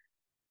 he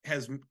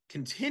has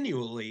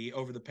continually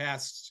over the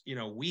past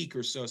week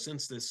or so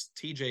since this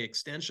TJ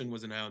extension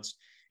was announced,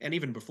 and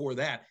even before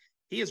that,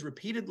 he has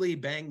repeatedly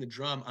banged the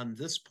drum on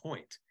this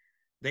point.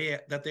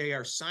 That they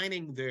are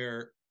signing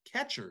their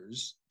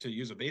catchers, to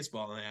use a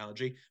baseball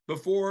analogy,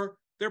 before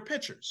their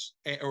pitchers,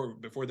 or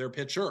before their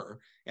pitcher,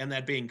 and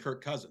that being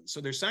Kirk Cousins. So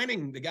they're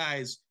signing the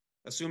guys,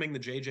 assuming the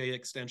JJ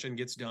extension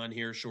gets done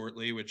here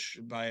shortly, which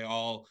by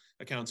all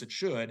accounts it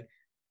should.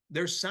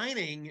 They're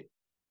signing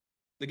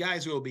the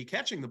guys who will be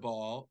catching the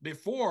ball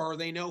before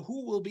they know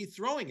who will be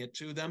throwing it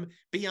to them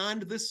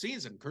beyond this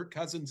season. Kirk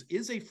Cousins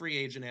is a free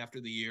agent after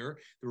the year.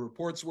 The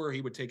reports were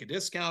he would take a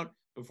discount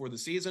before the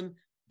season,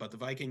 but the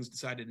Vikings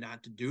decided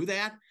not to do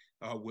that.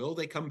 Will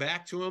they come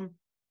back to him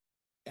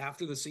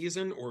after the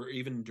season or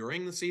even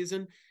during the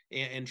season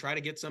and try to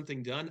get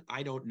something done?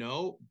 I don't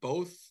know.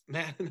 Both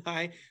Matt and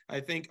I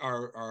think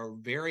are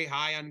very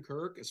high on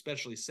Kirk,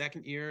 especially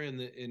second year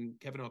in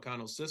Kevin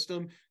O'Connell's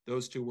system.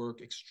 Those two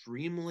work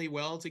extremely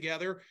well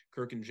together.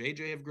 Kirk and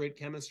JJ have great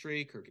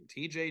chemistry. Kirk and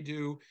TJ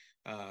do.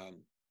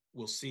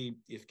 We'll see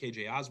if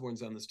KJ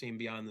Osborne's on this team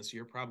beyond this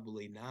year.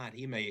 Probably not.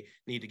 He may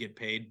need to get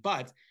paid,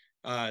 but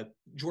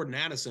Jordan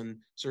Addison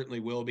certainly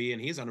will be,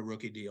 and he's on a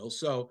rookie deal.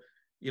 So,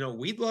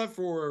 we'd love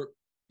for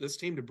this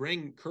team to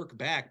bring Kirk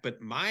back,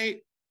 but my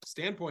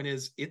standpoint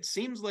is it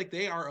seems like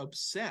they are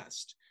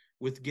obsessed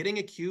with getting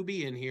a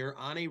QB in here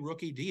on a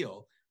rookie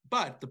deal.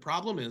 But the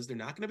problem is they're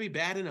not going to be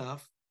bad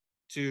enough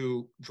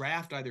to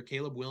draft either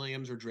Caleb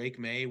Williams or Drake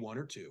May, one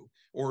or two,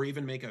 or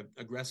even make an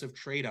aggressive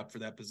trade up for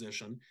that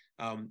position.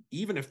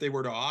 Even if they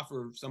were to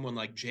offer someone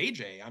like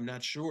JJ, I'm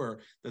not sure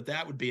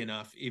that would be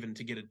enough even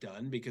to get it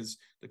done, because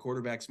the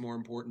quarterback's more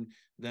important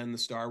than the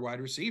star wide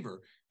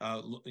receiver,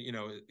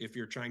 if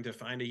you're trying to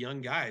find a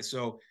young guy.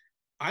 So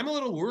I'm a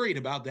little worried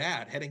about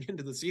that heading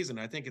into the season.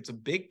 I think it's a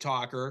big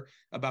talker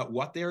about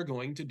what they're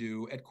going to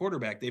do at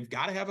quarterback. They've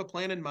got to have a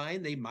plan in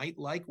mind. They might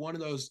like one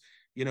of those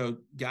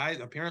guys.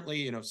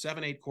 Apparently,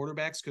 7-8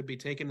 quarterbacks could be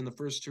taken in the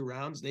first 2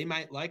 rounds. They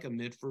might like a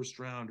mid first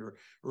round or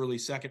early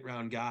second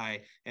round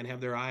guy and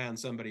have their eye on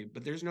somebody,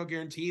 but there's no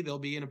guarantee they'll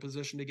be in a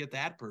position to get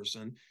that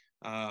person.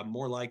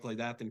 More likely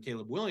that than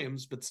Caleb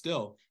Williams, but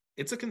still,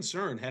 it's a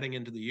concern heading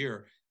into the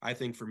year, I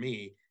think, for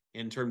me,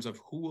 in terms of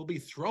who will be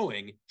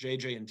throwing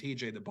JJ and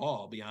TJ the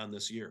ball beyond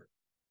this year.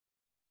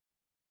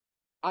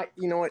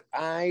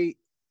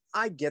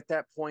 I get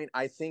that point.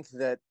 I think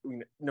that,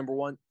 number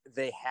one,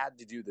 they had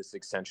to do this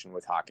extension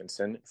with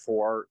Hawkinson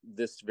for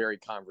this very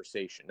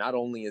conversation. Not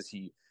only is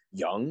he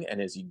young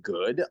and is he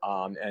good,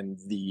 and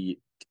he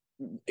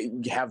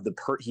has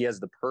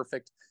the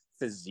perfect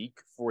physique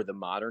for the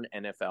modern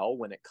NFL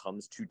when it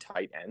comes to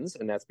tight ends,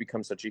 and that's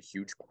become such a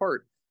huge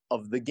part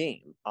of the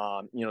game.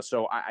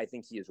 So I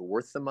think he is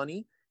worth the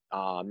money.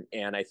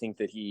 And I think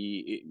that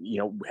he,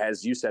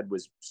 as you said,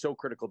 was so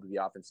critical to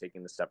the offense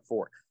taking the step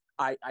forward.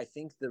 I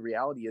think the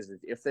reality is that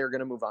if they're going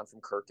to move on from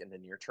Kirk in the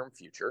near-term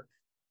future,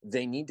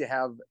 they need to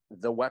have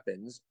the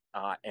weapons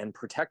and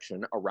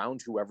protection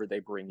around whoever they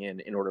bring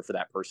in order for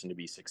that person to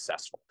be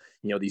successful.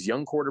 These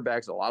young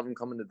quarterbacks, a lot of them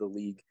come into the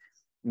league,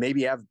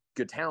 maybe have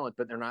good talent,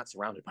 but they're not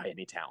surrounded by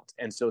any talent.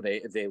 And so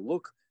they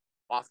look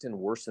often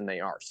worse than they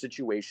are.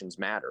 Situations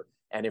matter.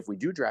 And if we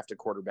do draft a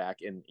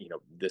quarterback in,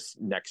 this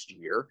next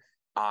year,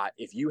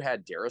 if you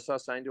had Darrisaw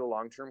signed to a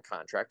long-term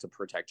contract to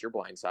protect your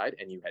blind side,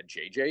 and you had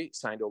JJ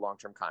signed to a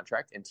long-term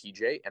contract, and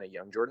TJ and a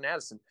young Jordan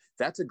Addison,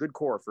 that's a good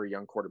core for a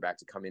young quarterback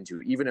to come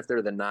into, even if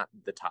they're not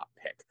the top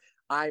pick.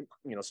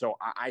 So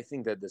I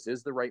think that this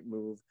is the right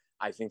move.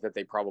 I think that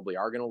they probably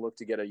are going to look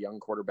to get a young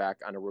quarterback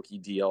on a rookie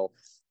deal,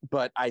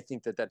 but I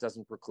think that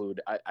doesn't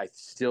preclude. I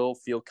still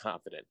feel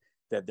confident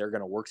that they're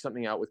going to work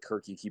something out with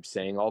Kirk. He keeps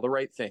saying all the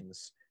right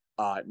things.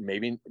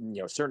 Maybe,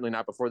 certainly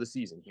not before the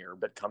season here,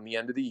 but come the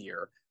end of the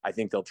year, I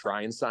think they'll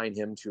try and sign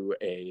him to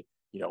a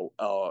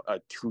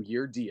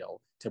 2-year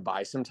deal to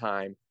buy some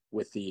time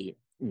with the,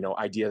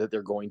 idea that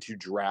they're going to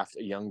draft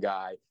a young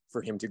guy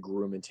for him to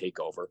groom and take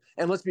over.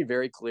 And let's be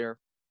very clear.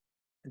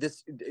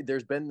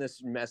 There's been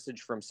this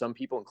message from some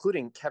people,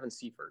 including Kevin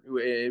Seifert,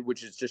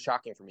 which is just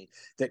shocking for me,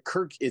 that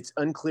it's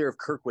unclear if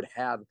Kirk would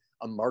have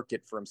a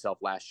market for himself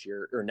last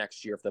year or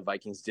next year if the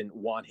Vikings didn't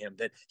want him,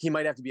 that he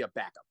might have to be a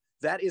backup.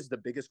 That is the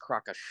biggest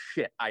crock of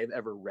shit I have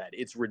ever read.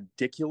 It's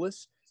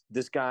ridiculous.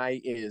 This guy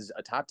is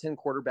a top 10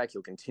 quarterback.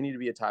 He'll continue to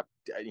be a top,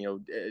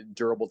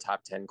 durable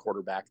top 10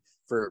 quarterback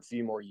for a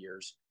few more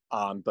years.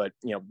 But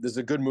this is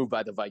a good move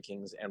by the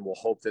Vikings, and we'll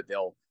hope that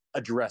they'll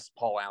address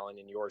Paul Allen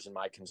and yours and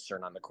my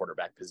concern on the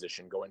quarterback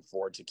position going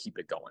forward to keep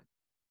it going.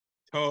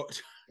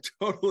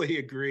 Totally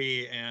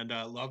agree, and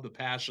love the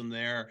passion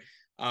there.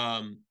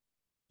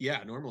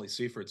 Normally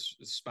Seifert's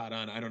spot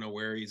on. I don't know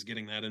where he's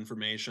getting that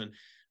information,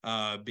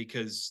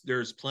 because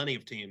there's plenty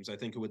of teams, I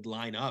think, who would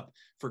line up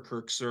for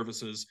Kirk's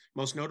services,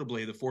 most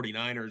notably the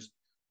 49ers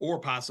or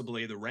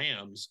possibly the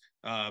Rams,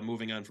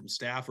 moving on from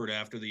Stafford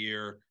after the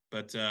year.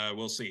 But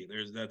we'll see.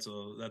 That's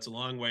a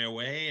long way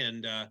away,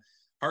 and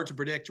hard to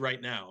predict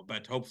right now.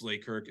 But hopefully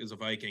Kirk is a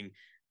Viking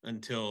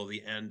until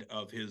the end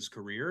of his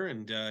career,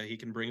 and he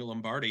can bring a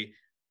Lombardi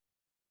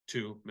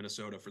to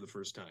Minnesota for the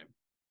first time.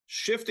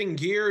 Shifting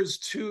gears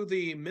to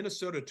the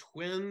Minnesota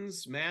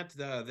Twins, Matt,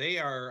 they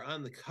are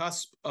on the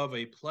cusp of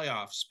a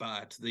playoff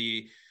spot.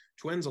 The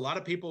Twins, a lot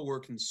of people were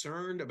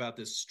concerned about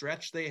this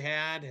stretch they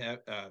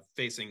had,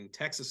 facing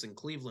Texas and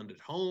Cleveland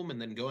at home,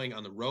 and then going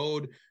on the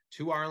road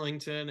to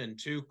Arlington and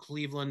to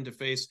Cleveland to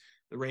face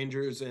the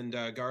Rangers and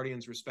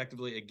Guardians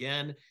respectively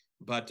again.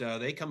 But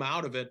they come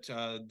out of it.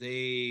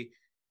 They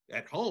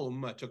at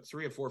home took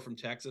 3 of 4 from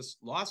Texas,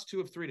 lost 2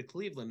 of 3 to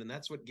Cleveland, and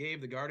that's what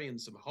gave the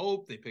Guardians some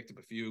hope. They picked up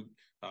a few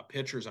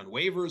pitchers on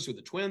waivers who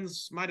the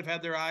Twins might have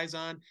had their eyes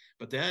on,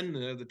 but then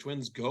the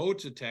Twins go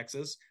to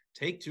Texas,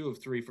 take 2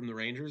 of 3 from the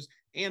Rangers,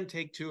 and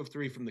take 2 of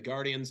 3 from the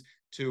Guardians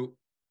to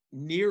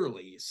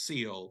nearly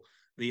seal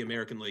the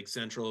American League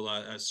Central.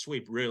 A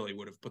sweep really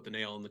would have put the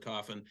nail in the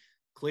coffin.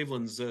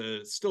 Cleveland's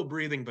still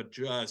breathing, but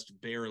just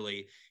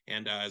barely.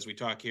 And as we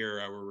talk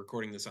here, we're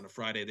recording this on a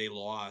Friday. They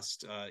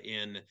lost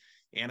in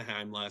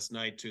Anaheim last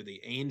night to the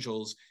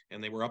Angels,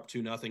 and they were up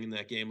 2-0 in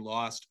that game,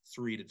 lost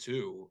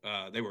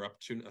 3-2. They were up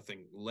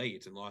 2-0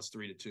 late and lost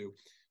 3-2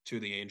 to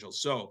the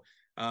Angels. So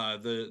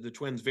the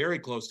Twins very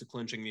close to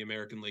clinching the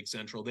American League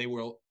Central. They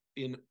will,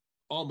 in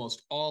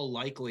almost all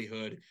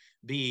likelihood,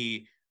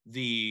 be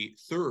the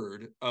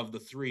third of the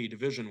three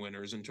division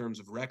winners in terms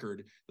of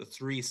record, the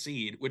 3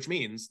 seed, which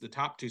means the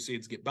top 2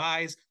 seeds get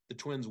buys. The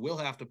Twins will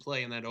have to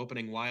play in that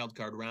opening wild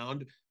card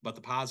round, but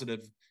the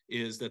positive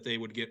is that they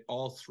would get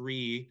all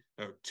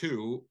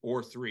 2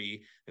 or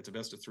 3, it's a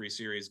best of 3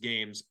 series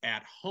games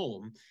at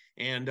home.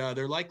 And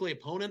their likely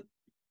opponent,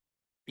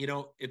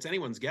 it's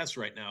anyone's guess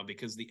right now,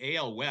 because the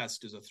AL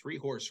West is a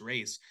 3-horse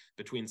race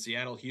between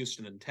Seattle,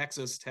 Houston, and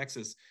Texas.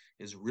 Texas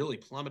is really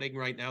plummeting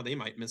right now. They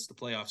might miss the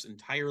playoffs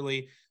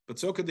entirely, but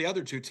so could the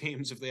other 2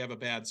 teams if they have a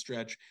bad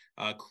stretch.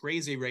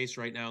 Crazy race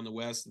right now in the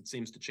West that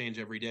seems to change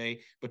every day,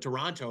 but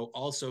Toronto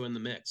also in the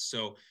mix.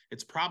 So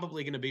it's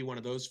probably going to be one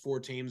of those 4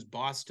 teams.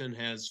 Boston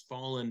has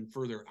fallen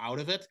further out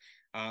of it.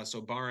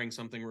 So barring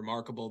something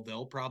remarkable,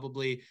 they'll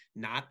probably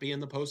not be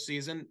in the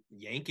postseason.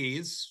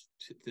 Yankees,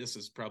 this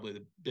is probably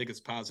the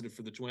biggest positive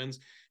for the Twins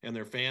and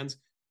their fans,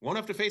 won't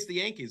have to face the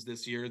Yankees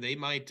this year. They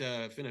might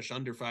finish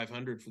under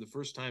 500 for the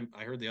first time,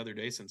 I heard the other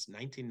day, since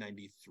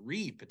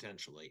 1993,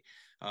 potentially.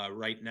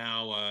 Right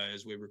now,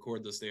 as we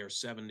record this, they are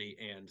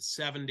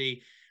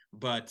 70-70.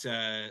 But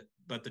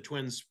the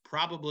Twins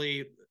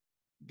probably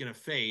going to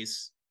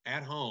face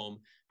at home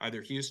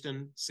either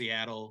Houston,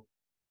 Seattle,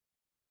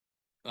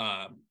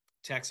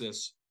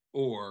 Texas,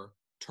 or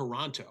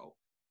Toronto.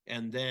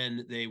 And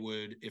then they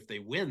would, if they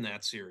win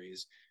that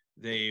series,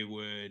 they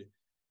would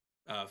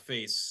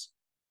face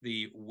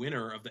the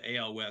winner of the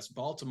AL West.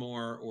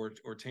 Baltimore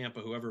or Tampa,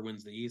 whoever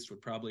wins the East, would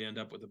probably end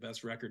up with the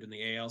best record in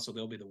the AL, so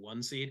they'll be the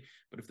 1 seed.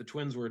 But if the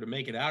Twins were to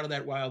make it out of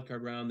that wild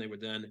card round, they would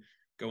then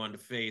go on to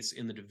face,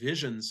 in the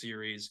division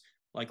series,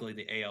 likely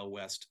the AL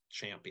West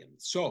champion.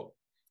 So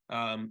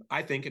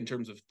I think in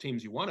terms of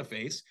teams you want to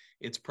face,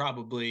 it's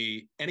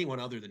probably anyone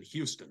other than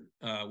Houston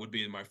would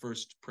be my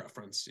first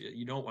preference.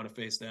 You don't want to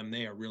face them.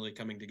 They are really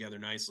coming together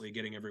nicely,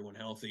 getting everyone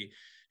healthy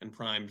and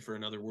primed for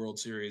another World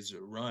Series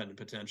run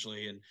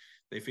potentially. And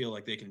they feel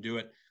like they can do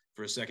it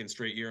for a second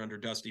straight year under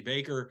Dusty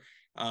Baker.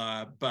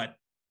 But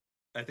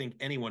I think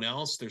anyone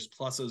else, there's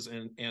pluses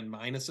and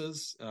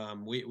minuses.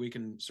 We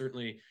can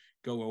certainly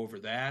go over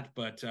that.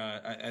 But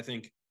I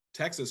think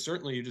Texas,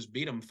 certainly you just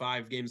beat them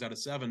 5 games out of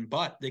 7,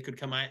 but they could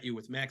come at you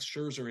with Max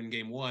Scherzer in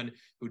game 1,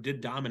 who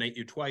did dominate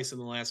you twice in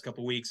the last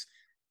couple of weeks,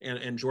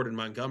 and Jordan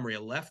Montgomery,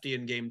 a lefty,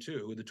 in game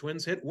 2. The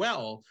Twins hit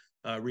well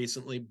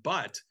recently,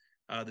 but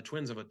the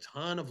Twins have a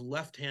ton of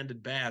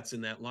left-handed bats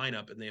in that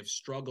lineup, and they have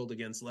struggled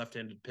against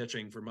left-handed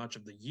pitching for much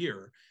of the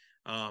year.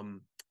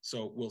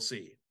 So we'll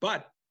see.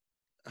 But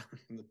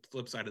the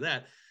flip side of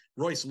that,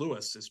 Royce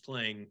Lewis is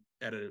playing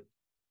at an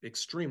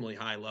extremely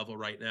high level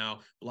right now,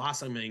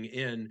 blossoming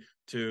in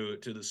to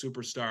the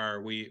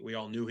superstar we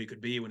all knew he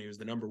could be when he was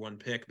the number 1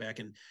 pick back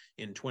in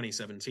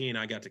 2017.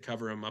 I got to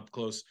cover him up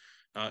close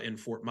in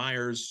Fort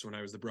Myers when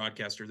I was the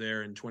broadcaster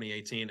there in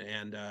 2018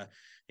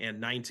 and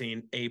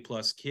 19. A+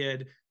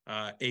 kid,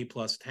 A+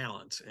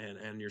 talent,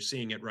 and you're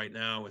seeing it right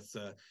now with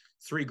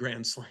 3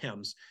 grand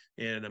slams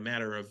in a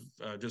matter of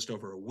just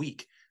over a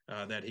week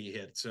that he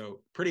hit.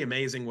 So pretty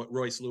amazing what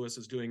Royce Lewis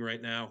is doing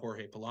right now.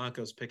 Jorge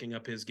Polanco's picking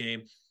up his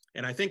game.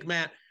 And I think,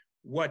 Matt,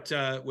 what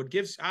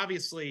gives,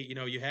 obviously,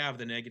 you have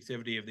the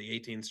negativity of the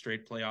 18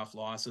 straight playoff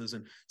losses.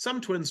 And some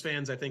Twins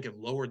fans, I think, have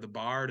lowered the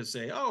bar to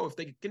say, oh, if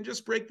they can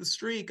just break the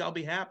streak, I'll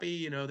be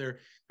happy. They're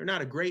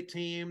not a great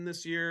team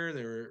this year.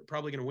 They're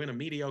probably going to win a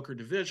mediocre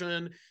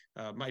division,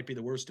 might be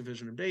the worst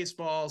division in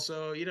baseball.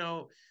 So,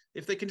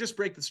 if they can just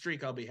break the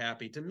streak, I'll be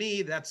happy. To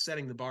me, that's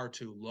setting the bar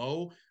too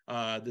low.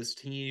 This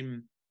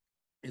team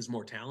is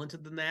more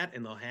talented than that,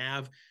 and they'll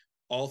have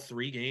all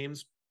 3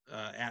 games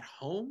at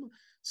home.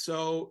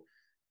 So,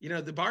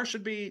 the bar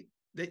should be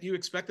that you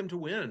expect them to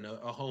win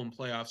a home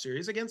playoff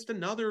series against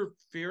another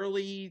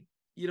fairly,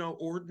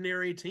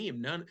 ordinary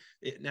team.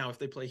 Now, if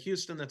they play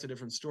Houston, that's a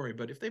different story.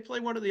 But if they play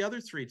one of the other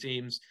 3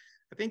 teams,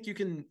 I think you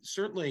can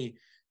certainly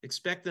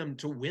expect them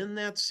to win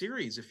that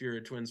series. If you're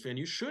a Twins fan,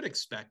 you should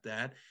expect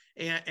that.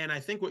 And I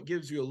think what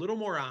gives you a little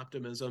more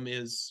optimism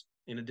is,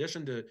 in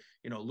addition to,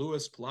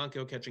 Lewis,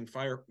 Polanco catching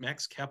fire,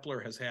 Max Kepler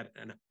has had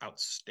an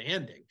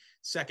outstanding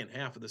second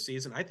half of the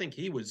season. I think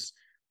he was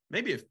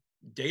maybe a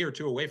day or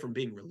 2 away from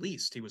being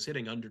released. He was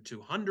hitting under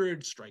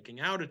 200, striking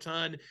out a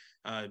ton,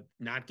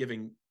 not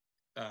giving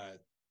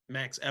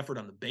max effort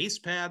on the base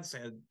paths.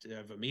 Had to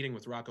have a meeting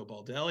with Rocco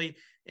Baldelli,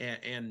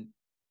 and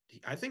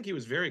I think he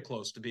was very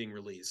close to being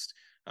released,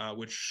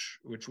 which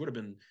would have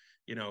been,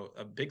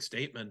 a big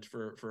statement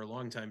for a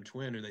longtime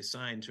Twin who they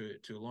signed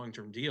to a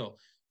long-term deal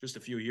just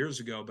a few years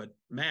ago. But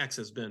Max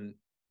has been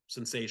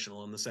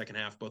sensational in the second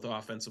half, both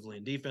offensively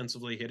and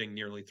defensively, hitting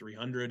nearly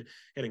 300,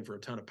 hitting for a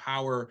ton of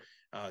power.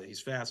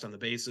 He's fast on the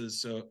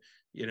bases, so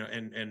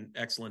and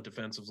excellent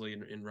defensively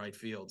in right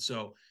field.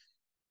 So,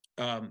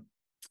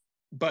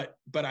 but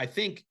I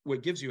think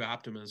what gives you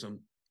optimism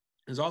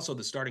is also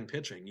the starting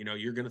pitching.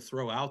 You're going to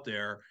throw out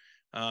there.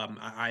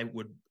 I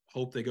would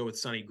hope they go with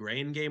Sonny Gray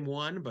in game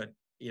 1, but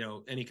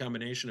any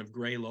combination of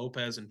Gray,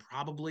 Lopez, and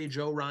probably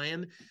Joe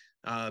Ryan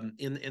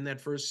in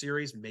that first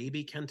series,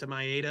 maybe Kenta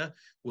Maeda.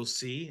 We'll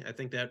see. I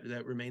think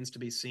that remains to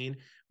be seen.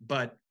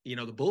 But the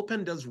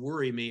bullpen does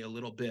worry me a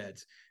little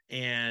bit,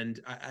 and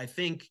I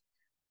think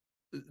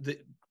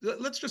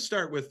let's just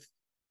start with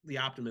the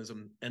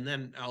optimism, and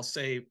then I'll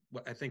say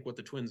what I think what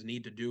the Twins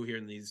need to do here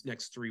in these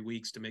next 3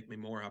 weeks to make me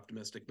more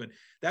optimistic. But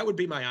that would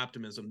be my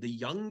optimism. The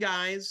young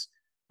guys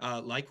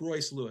like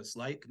Royce Lewis,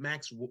 like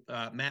Matt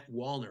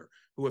Wallner,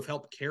 who have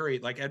helped carry,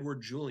 like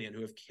Edward Julian,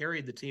 who have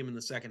carried the team in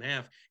the second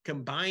half,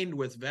 combined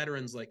with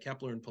veterans like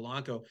Kepler and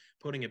Polanco,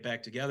 putting it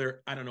back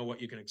together. I don't know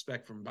what you can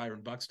expect from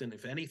Byron Buxton.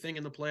 If anything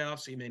in the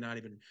playoffs, he may not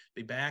even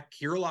be back.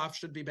 Kirilloff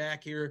should be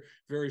back here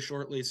very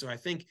shortly. So I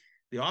think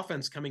the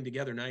offense coming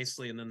together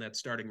nicely, and then that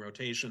starting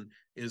rotation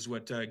is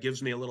what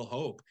gives me a little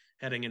hope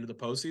heading into the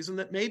postseason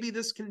that maybe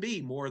this can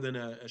be more than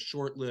a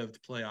short-lived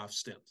playoff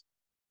stint.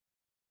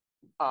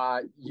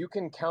 You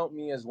can count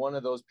me as one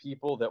of those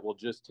people that will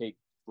just take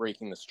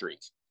breaking the streak.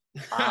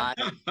 On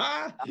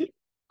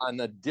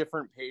the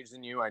different page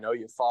than you, I know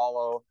you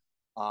follow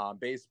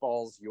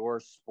baseball's your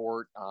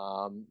sport,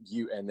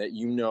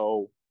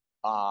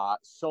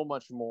 so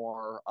much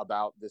more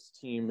about this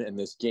team and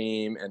this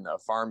game and the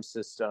farm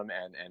system,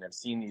 and have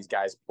seen these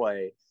guys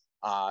play,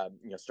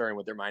 starting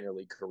with their minor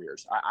league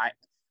careers.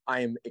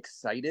 I am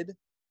excited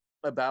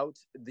about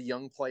the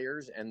young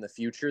players and the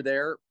future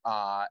there.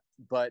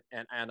 But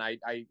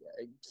I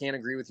can't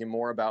agree with you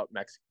more about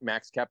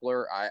Max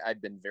Kepler.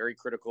 I've been very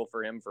critical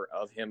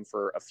of him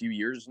for a few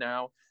years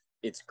now.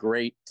 It's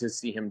great to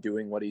see him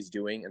doing what he's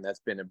doing, and that's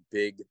been a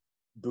big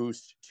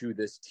boost to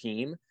this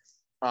team.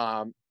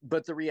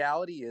 But the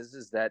reality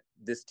is that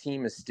this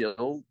team is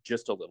still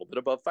just a little bit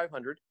above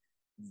 500.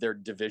 Their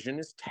division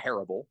is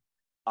terrible.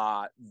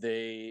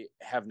 They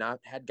have not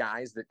had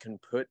guys that can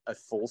put a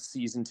full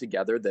season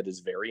together that is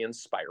very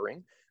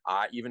inspiring.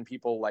 Even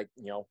people like,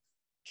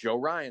 Joe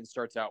Ryan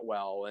starts out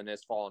well and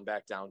has fallen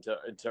back down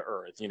to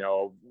earth.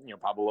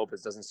 Pablo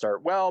Lopez doesn't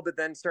start well, but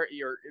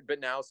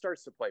now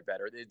starts to play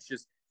better. It's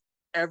just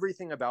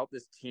everything about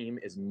this team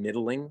is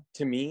middling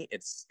to me.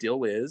 It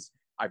still is.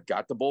 I've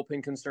got the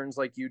bullpen concerns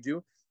like you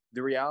do.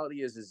 The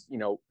reality is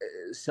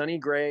Sonny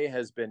Gray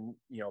has been,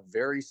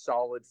 very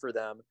solid for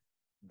them,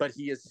 but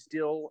he is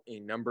still a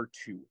number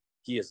 2.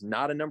 He is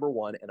not a number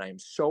 1. And I am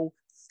so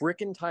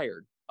freaking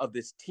tired of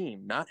this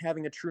team not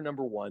having a true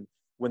number 1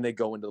 when they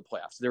go into the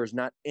playoffs. There is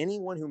not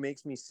anyone who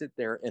makes me sit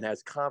there and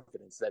has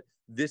confidence that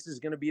this is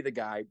going to be the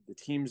guy. The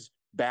team's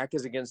back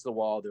is against the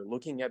wall. They're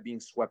looking at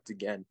being swept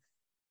again.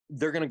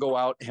 They're going to go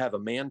out, have a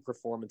man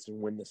performance, and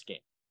win this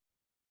game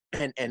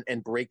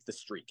and break the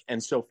streak.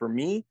 And so for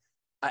me,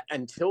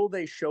 until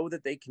they show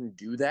that they can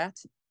do that,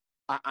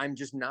 I'm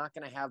just not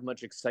going to have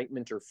much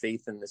excitement or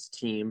faith in this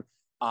team.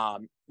 I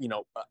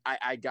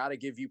got to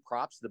give you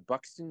props. The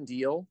Buxton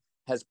deal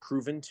has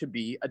proven to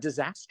be a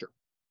disaster.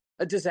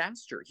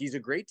 He's a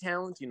great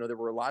talent. There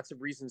were lots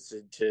of reasons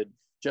to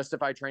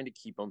justify trying to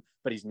keep him,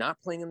 but he's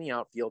not playing in the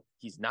outfield.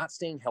 He's not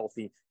staying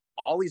healthy.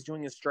 All he's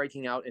doing is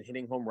striking out and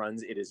hitting home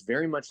runs. It is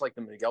very much like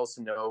the Miguel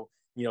Sano,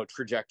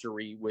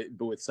 trajectory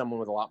with someone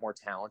with a lot more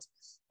talent,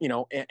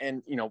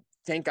 and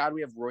thank God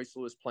we have Royce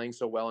Lewis playing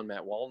so well and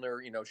Matt Wallner,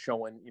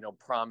 showing,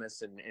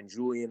 promise and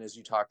Julian, as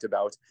you talked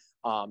about.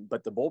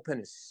 But the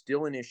bullpen is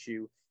still an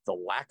issue. The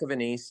lack of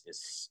an ace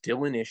is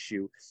still an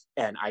issue.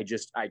 And I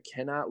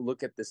cannot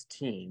look at this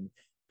team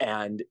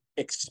and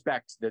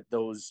expect that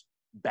those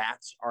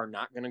bats are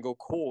not going to go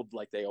cold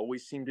like they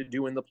always seem to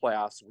do in the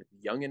playoffs with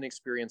young and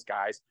experienced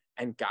guys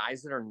and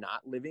guys that are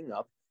not living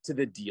up to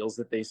the deals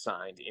that they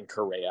signed in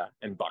Correa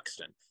and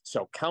Buxton.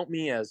 So count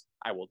me as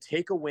I will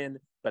take a win,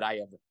 but I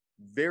have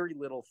very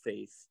little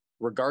faith,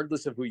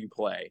 regardless of who you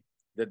play,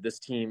 that this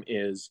team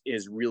is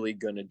really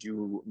going to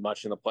do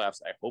much in the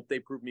playoffs. I hope they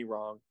prove me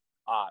wrong.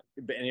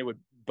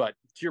 But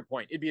to your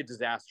point, it'd be a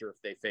disaster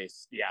if they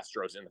face the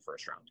Astros in the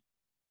first round.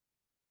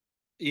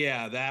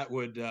 Yeah, that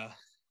would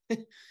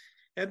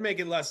it'd make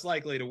it less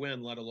likely to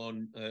win, let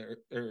alone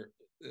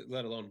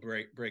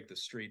break the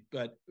streak.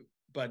 But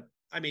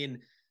I mean,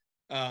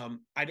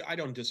 I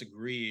don't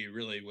disagree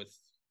really with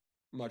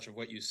much of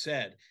what you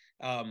said.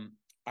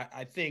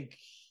 I think,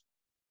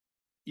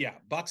 yeah,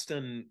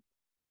 Buxton,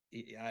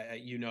 as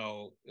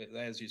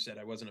you said,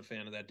 I wasn't a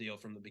fan of that deal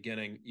from the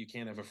beginning. You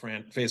can't have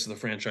a face of the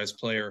franchise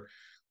player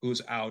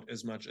who's out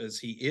as much as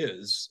he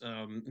is,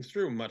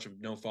 through much of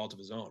no fault of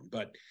his own.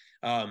 But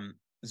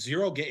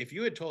 0 game, if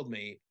you had told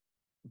me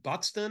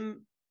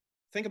Buxton,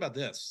 think about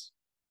this,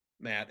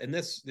 Matt, and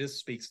this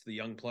speaks to the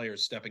young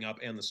players stepping up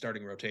and the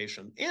starting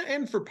rotation,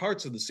 and for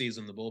parts of the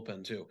season, the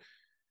bullpen too.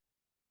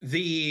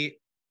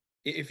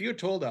 If you had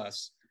told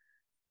us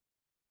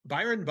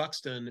Byron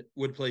Buxton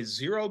would play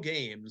 0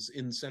 games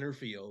in center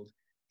field,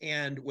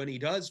 and when he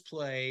does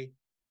play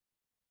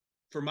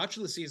for much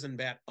of the season,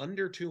 bat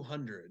under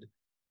 200,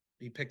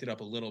 he picked it up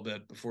a little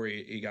bit before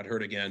he got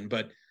hurt again,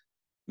 but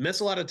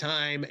miss a lot of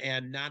time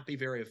and not be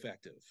very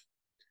effective.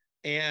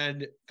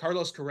 And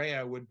Carlos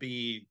Correa would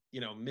be,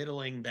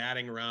 middling,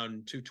 batting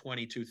around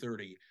 220,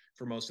 230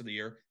 for most of the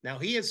year. Now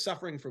he is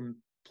suffering from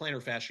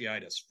plantar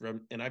fasciitis,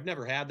 and I've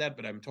never had that,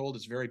 but I'm told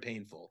it's very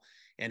painful.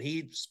 And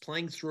he's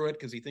playing through it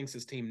because he thinks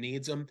his team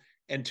needs him.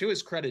 And to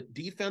his credit,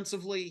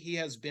 defensively, he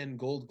has been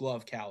Gold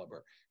Glove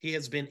caliber. He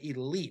has been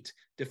elite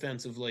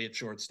defensively at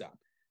shortstop.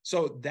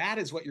 So that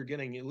is what you're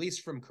getting, at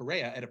least from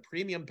Correa, at a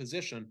premium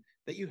position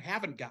that you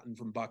haven't gotten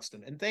from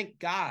Buxton. And thank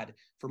God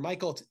for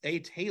Michael A.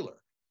 Taylor,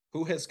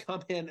 who has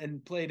come in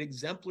and played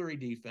exemplary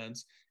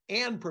defense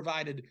and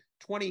provided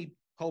 20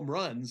 home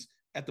runs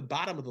at the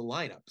bottom of the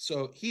lineup.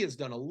 So he has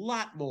done a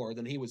lot more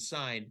than he was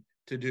signed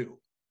to do.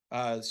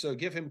 So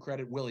give him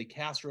credit. Willie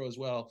Castro as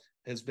well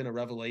has been a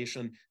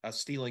revelation,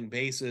 stealing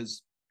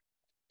bases.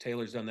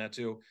 Taylor's done that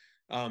too.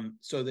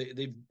 So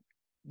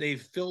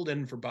they've filled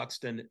in for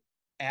Buxton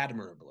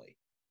admirably.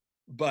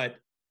 But,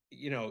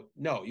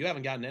 no, you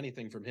haven't gotten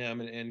anything from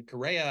him. And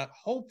Correa,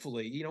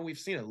 hopefully, we've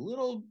seen a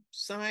little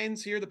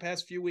signs here the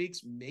past few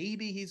weeks.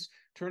 Maybe he's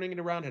turning it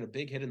around. Had a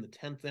big hit in the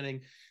 10th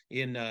inning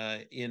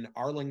in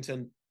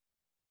Arlington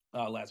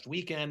last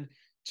weekend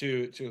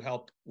to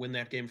help win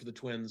that game for the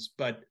Twins.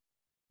 But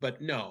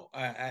no,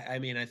 I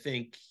mean, I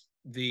think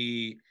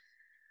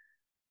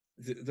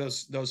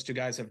those two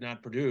guys have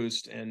not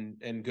produced,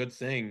 and good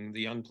thing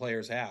the young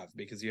players have,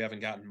 because you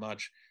haven't gotten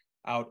much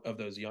out of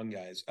those young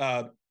guys.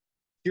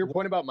 Your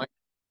point about Mike,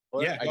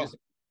 yeah,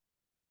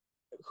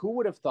 who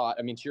would have thought?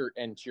 I mean, to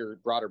your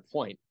broader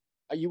point,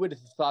 you would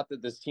have thought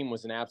that this team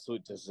was an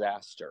absolute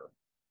disaster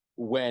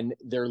when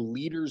their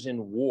leaders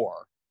in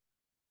WAR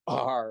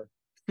are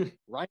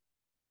Ryan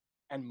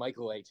and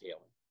Michael A. Taylor.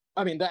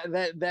 I mean,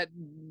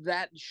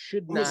 that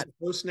should What not. was the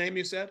first name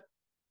you said?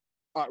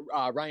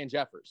 Ryan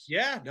Jeffers.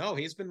 Yeah, no,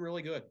 he's been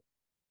really good.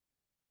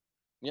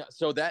 Yeah,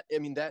 so that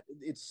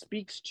it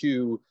speaks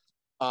to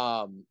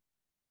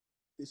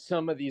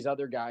some of these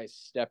other guys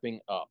stepping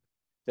up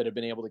that have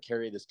been able to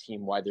carry this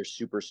team, why their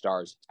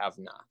superstars have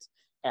not.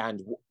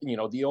 And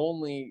the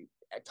only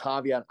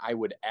caveat I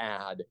would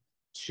add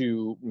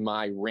to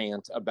my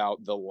rant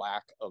about the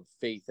lack of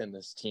faith in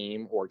this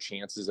team or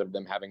chances of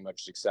them having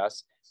much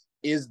success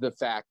is the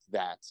fact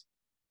that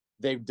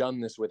they've done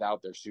this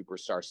without their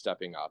superstar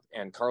stepping up.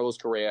 And Carlos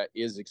Correa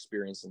is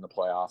experienced in the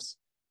playoffs.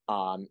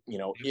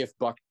 If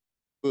Buck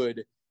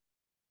could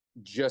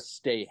just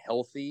stay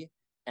healthy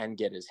and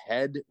get his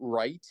head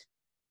right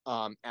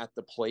at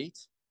the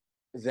plate,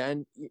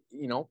 then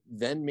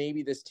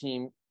maybe this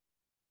team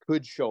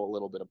could show a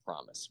little bit of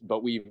promise.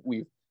 But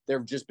there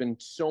have just been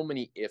so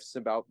many ifs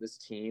about this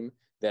team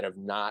that have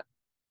not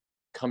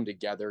come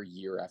together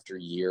year after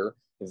year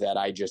that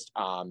I just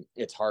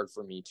it's hard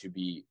for me to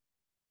be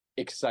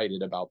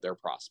excited about their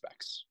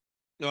prospects.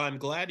 No, I'm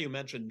glad you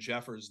mentioned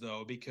Jeffers,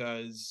 though,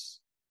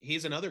 because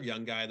he's another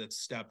young guy that's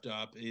stepped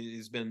up.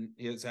 He's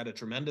had a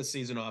tremendous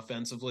season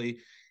offensively.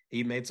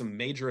 He made some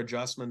major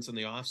adjustments in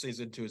the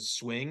offseason to his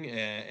swing,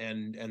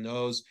 and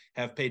those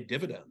have paid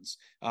dividends.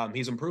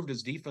 He's improved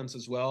his defense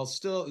as well.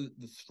 Still,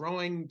 the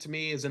throwing to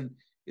me isn't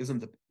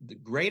the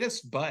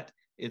greatest, but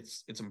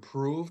it's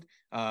improved.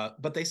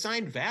 But they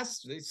signed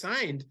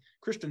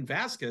Christian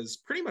Vasquez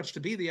pretty much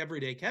to be the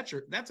everyday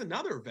catcher. That's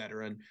another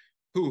veteran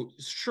who,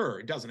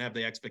 sure, doesn't have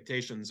the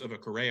expectations of a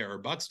Correa or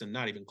Buxton,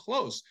 not even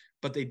close,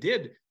 but they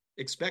did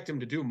expect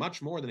him to do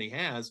much more than he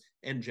has.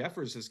 And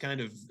Jeffers has kind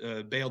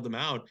of bailed them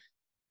out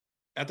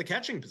at the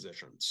catching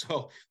position.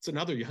 So it's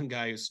another young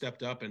guy who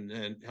stepped up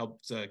and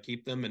helped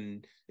keep them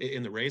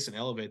in the race and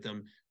elevate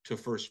them to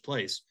first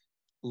place.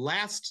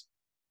 Last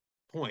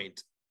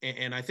point,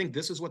 and I think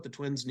this is what the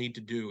Twins need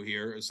to do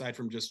here, aside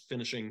from just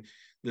finishing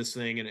this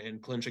thing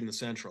and clinching the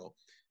Central.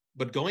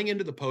 But going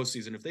into the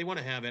postseason, if they want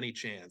to have any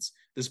chance,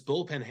 this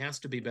bullpen has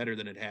to be better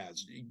than it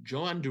has.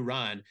 Joan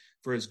Duran,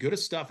 for as good a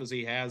stuff as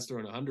he has,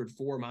 throwing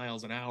 104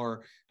 miles an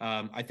hour,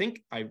 I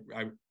think I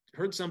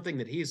heard something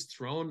that he's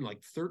thrown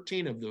like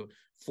 13 of the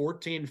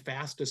 14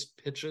 fastest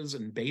pitches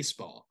in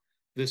baseball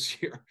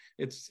this year.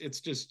 It's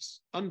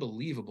just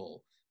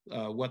unbelievable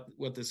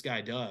what this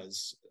guy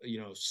does.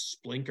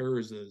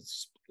 Splinkers,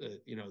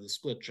 the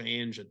split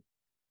change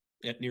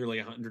at nearly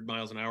 100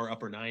 miles an hour,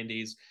 upper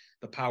 90s,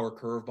 the power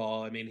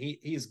curveball. I mean,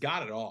 he's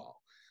got it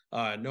all.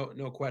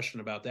 No question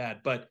about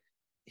that. But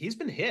he's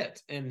been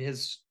hit, and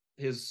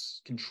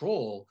his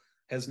control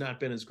has not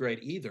been as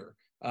great either.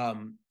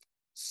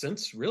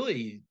 Since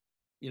really,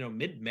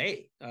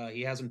 mid-May,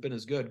 he hasn't been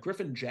as good.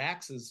 Griffin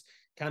Jacks has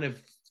kind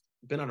of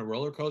been on a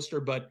roller coaster,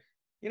 but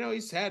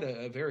he's had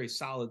a very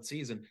solid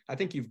season. I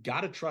think you've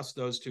got to trust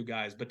those two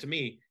guys. But to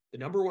me, the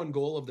number one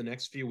goal of the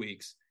next few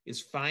weeks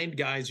is find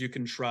guys you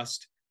can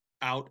trust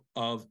out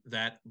of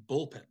that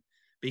bullpen.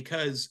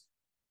 Because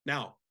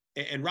now,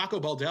 and Rocco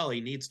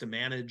Baldelli needs to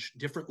manage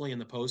differently in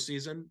the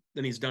postseason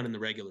than he's done in the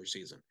regular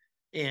season.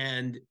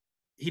 And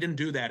he didn't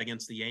do that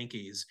against the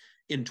Yankees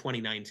in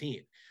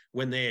 2019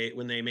 when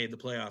they made the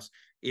playoffs.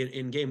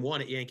 In game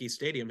one at Yankee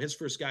Stadium, his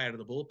first guy out of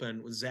the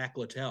bullpen was Zach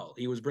Littell.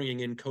 He was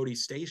bringing in Cody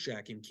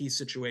Stashak in key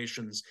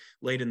situations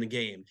late in the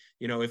game.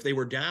 If they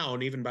were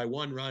down even by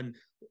one run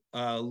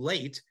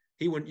late,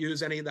 he wouldn't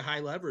use any of the high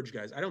leverage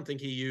guys. I don't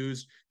think he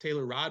used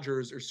Taylor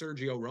Rogers or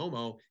Sergio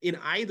Romo in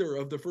either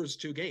of the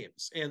first two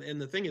games. And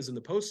the thing is, in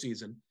the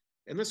postseason,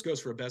 and this goes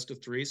for a best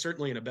of three,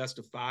 certainly in a best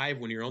of five,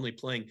 when you're only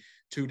playing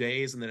 2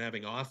 days and then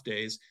having off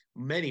days,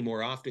 many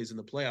more off days in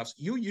the playoffs,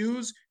 you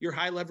use your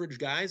high leverage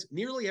guys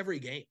nearly every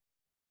game.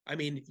 I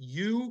mean,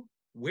 you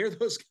wear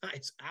those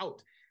guys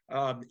out.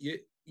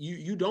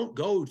 you don't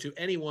go to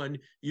anyone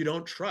you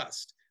don't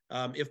trust,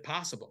 if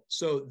possible.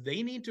 So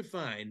they need to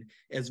find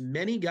as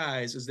many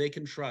guys as they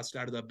can trust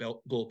out of the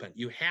bullpen.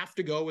 You have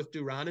to go with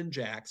Duran and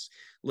Jax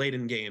late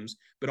in games,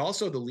 but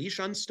also the leash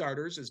on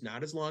starters is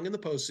not as long in the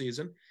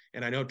postseason.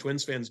 And I know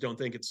Twins fans don't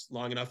think it's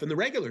long enough in the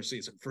regular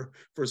season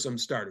for some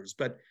starters,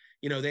 but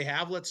they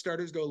have let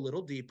starters go a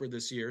little deeper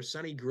this year.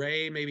 Sonny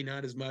Gray, maybe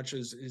not as much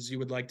as you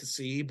would like to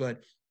see,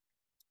 but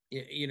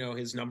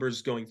his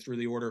numbers going through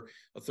the order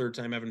a third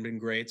time haven't been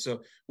great.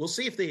 So we'll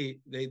see if they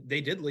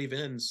did leave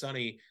in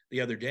Sonny the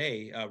other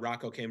day.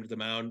 Rocco came to the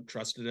mound,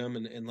 trusted him,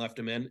 and left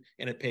him in,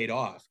 and it paid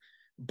off.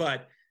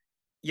 But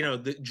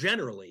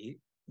generally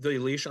the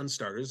leash on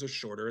starters is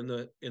shorter in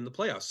the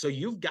playoffs. So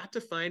you've got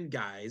to find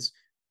guys,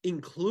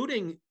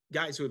 including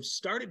guys who have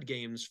started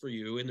games for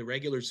you in the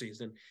regular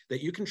season,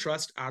 that you can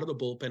trust out of the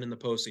bullpen in the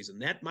postseason.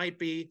 That might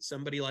be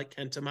somebody like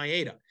Kenta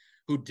Maeda,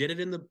 who did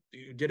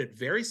it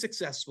very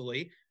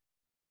successfully,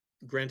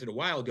 granted a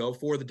while ago,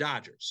 for the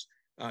Dodgers,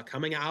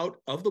 coming out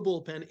of the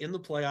bullpen in the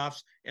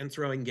playoffs and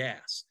throwing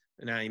gas.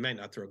 Now, he might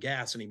not throw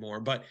gas anymore,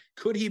 but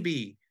could he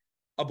be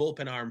a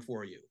bullpen arm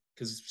for you?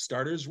 Because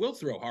starters will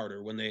throw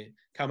harder when they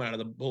come out of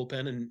the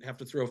bullpen and have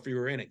to throw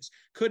fewer innings.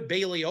 Could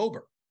Bailey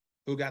Ober,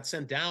 who got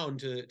sent down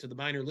to the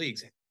minor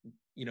leagues,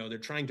 they're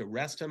trying to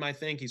rest him, I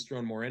think. He's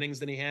thrown more innings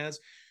than he has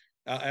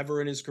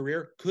ever in his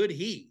career. Could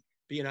he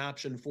be an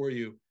option for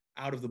you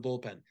out of the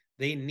bullpen?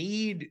 They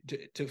need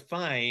to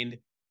find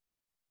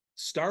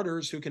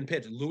starters who can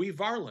pitch. Louis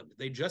Varland,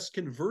 they just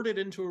converted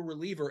into a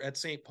reliever at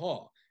St.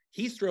 Paul.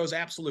 He throws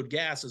absolute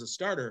gas as a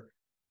starter,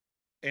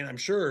 and I'm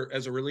sure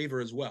as a reliever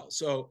as well.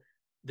 So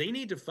they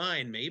need to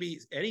find maybe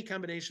any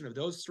combination of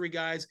those three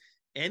guys.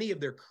 Any of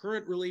their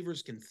current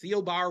relievers. Can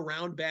Thielbar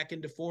round back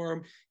into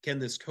form? Can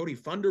this Cody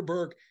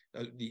Funderburk,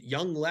 the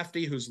young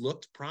lefty who's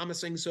looked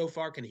promising so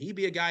far, can he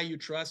be a guy you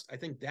trust? I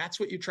think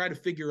that's what you try to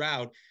figure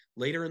out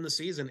later in the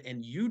season.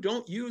 And you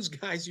don't use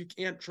guys you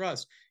can't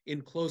trust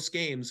in close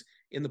games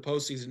in the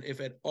postseason, if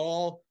at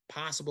all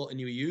possible, and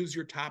you use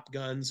your top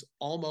guns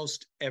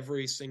almost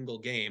every single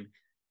game.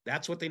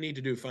 That's what they need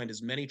to do. Find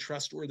as many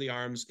trustworthy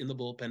arms in the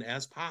bullpen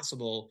as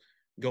possible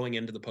going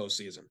into the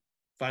postseason.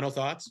 Final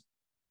thoughts?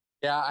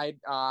 Yeah,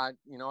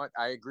 you know what?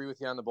 I agree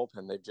with you on the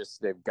bullpen.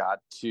 They've got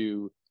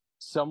to,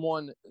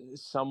 someone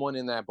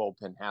in that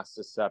bullpen has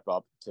to step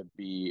up to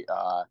be,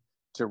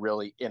 to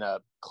really, in a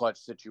clutch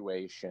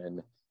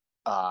situation,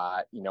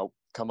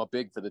 come up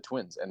big for the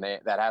Twins. And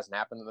that hasn't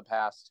happened in the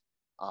past.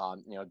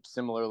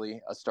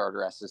 Similarly, a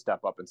starter has to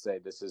step up and say,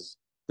 this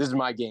is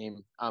my game.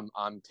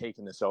 I'm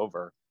taking this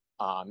over.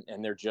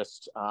 And they're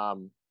just,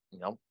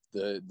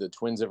 the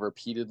Twins have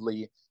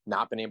repeatedly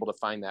not been able to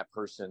find that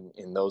person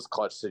in those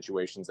clutch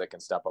situations that can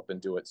step up and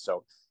do it.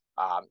 So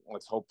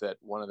let's hope that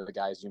one of the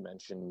guys you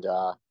mentioned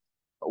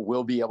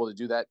will be able to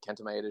do that.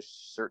 Kenta Maeda has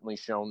certainly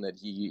shown that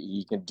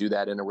he can do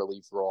that in a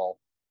relief role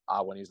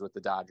when he's with the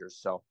Dodgers.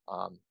 So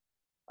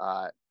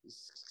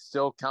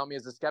still count me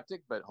as a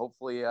skeptic, but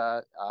hopefully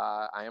I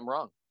am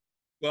wrong.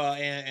 Well,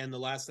 and the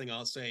last thing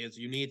I'll say is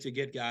you need to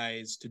get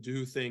guys to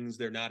do things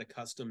they're not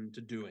accustomed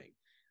to doing.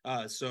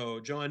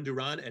 So Joan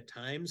Duran, at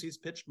times he's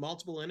pitched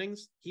multiple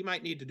innings. He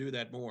might need to do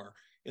that more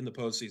in the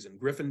postseason.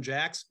 Griffin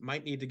Jax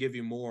might need to give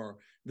you more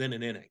than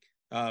an inning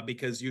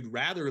because you'd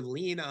rather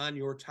lean on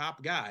your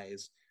top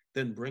guys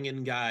than bring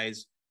in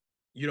guys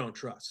you don't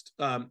trust.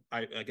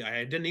 I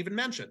didn't even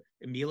mention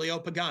Emilio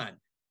Pagan.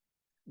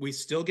 We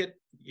still get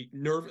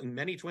nervous, and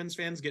many Twins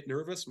fans get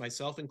nervous,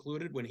 myself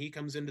included, when he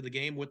comes into the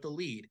game with the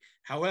lead.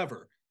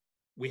 However,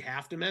 we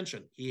have to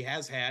mention he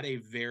has had a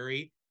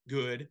very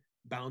good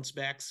bounce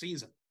back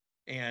season.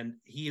 And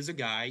he is a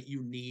guy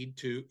you're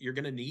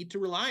going to need to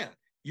rely on.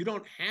 You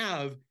don't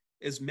have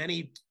as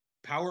many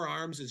power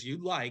arms as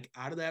you'd like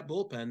out of that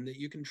bullpen that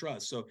you can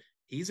trust. So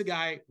he's a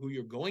guy who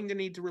you're going to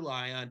need to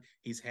rely on.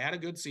 He's had a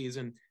good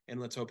season, and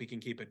let's hope he can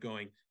keep it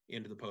going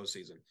into the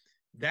postseason.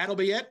 That'll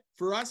be it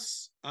for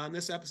us on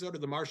this episode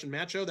of the Martian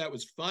Match Show. That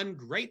was fun.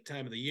 Great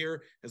time of the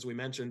year, as we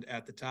mentioned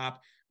at the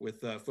top, with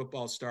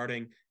football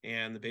starting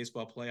and the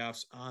baseball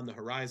playoffs on the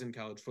horizon,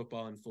 college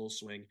football in full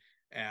swing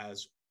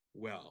as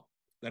well.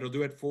 That'll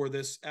do it for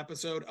this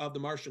episode of the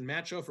Martian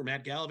Match Show. For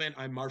Matt Gallivan,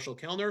 I'm Marshall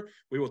Kellner.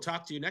 We will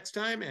talk to you next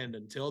time. And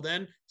until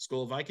then,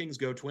 Skol Vikings,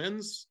 go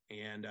Twins,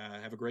 and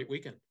have a great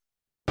weekend.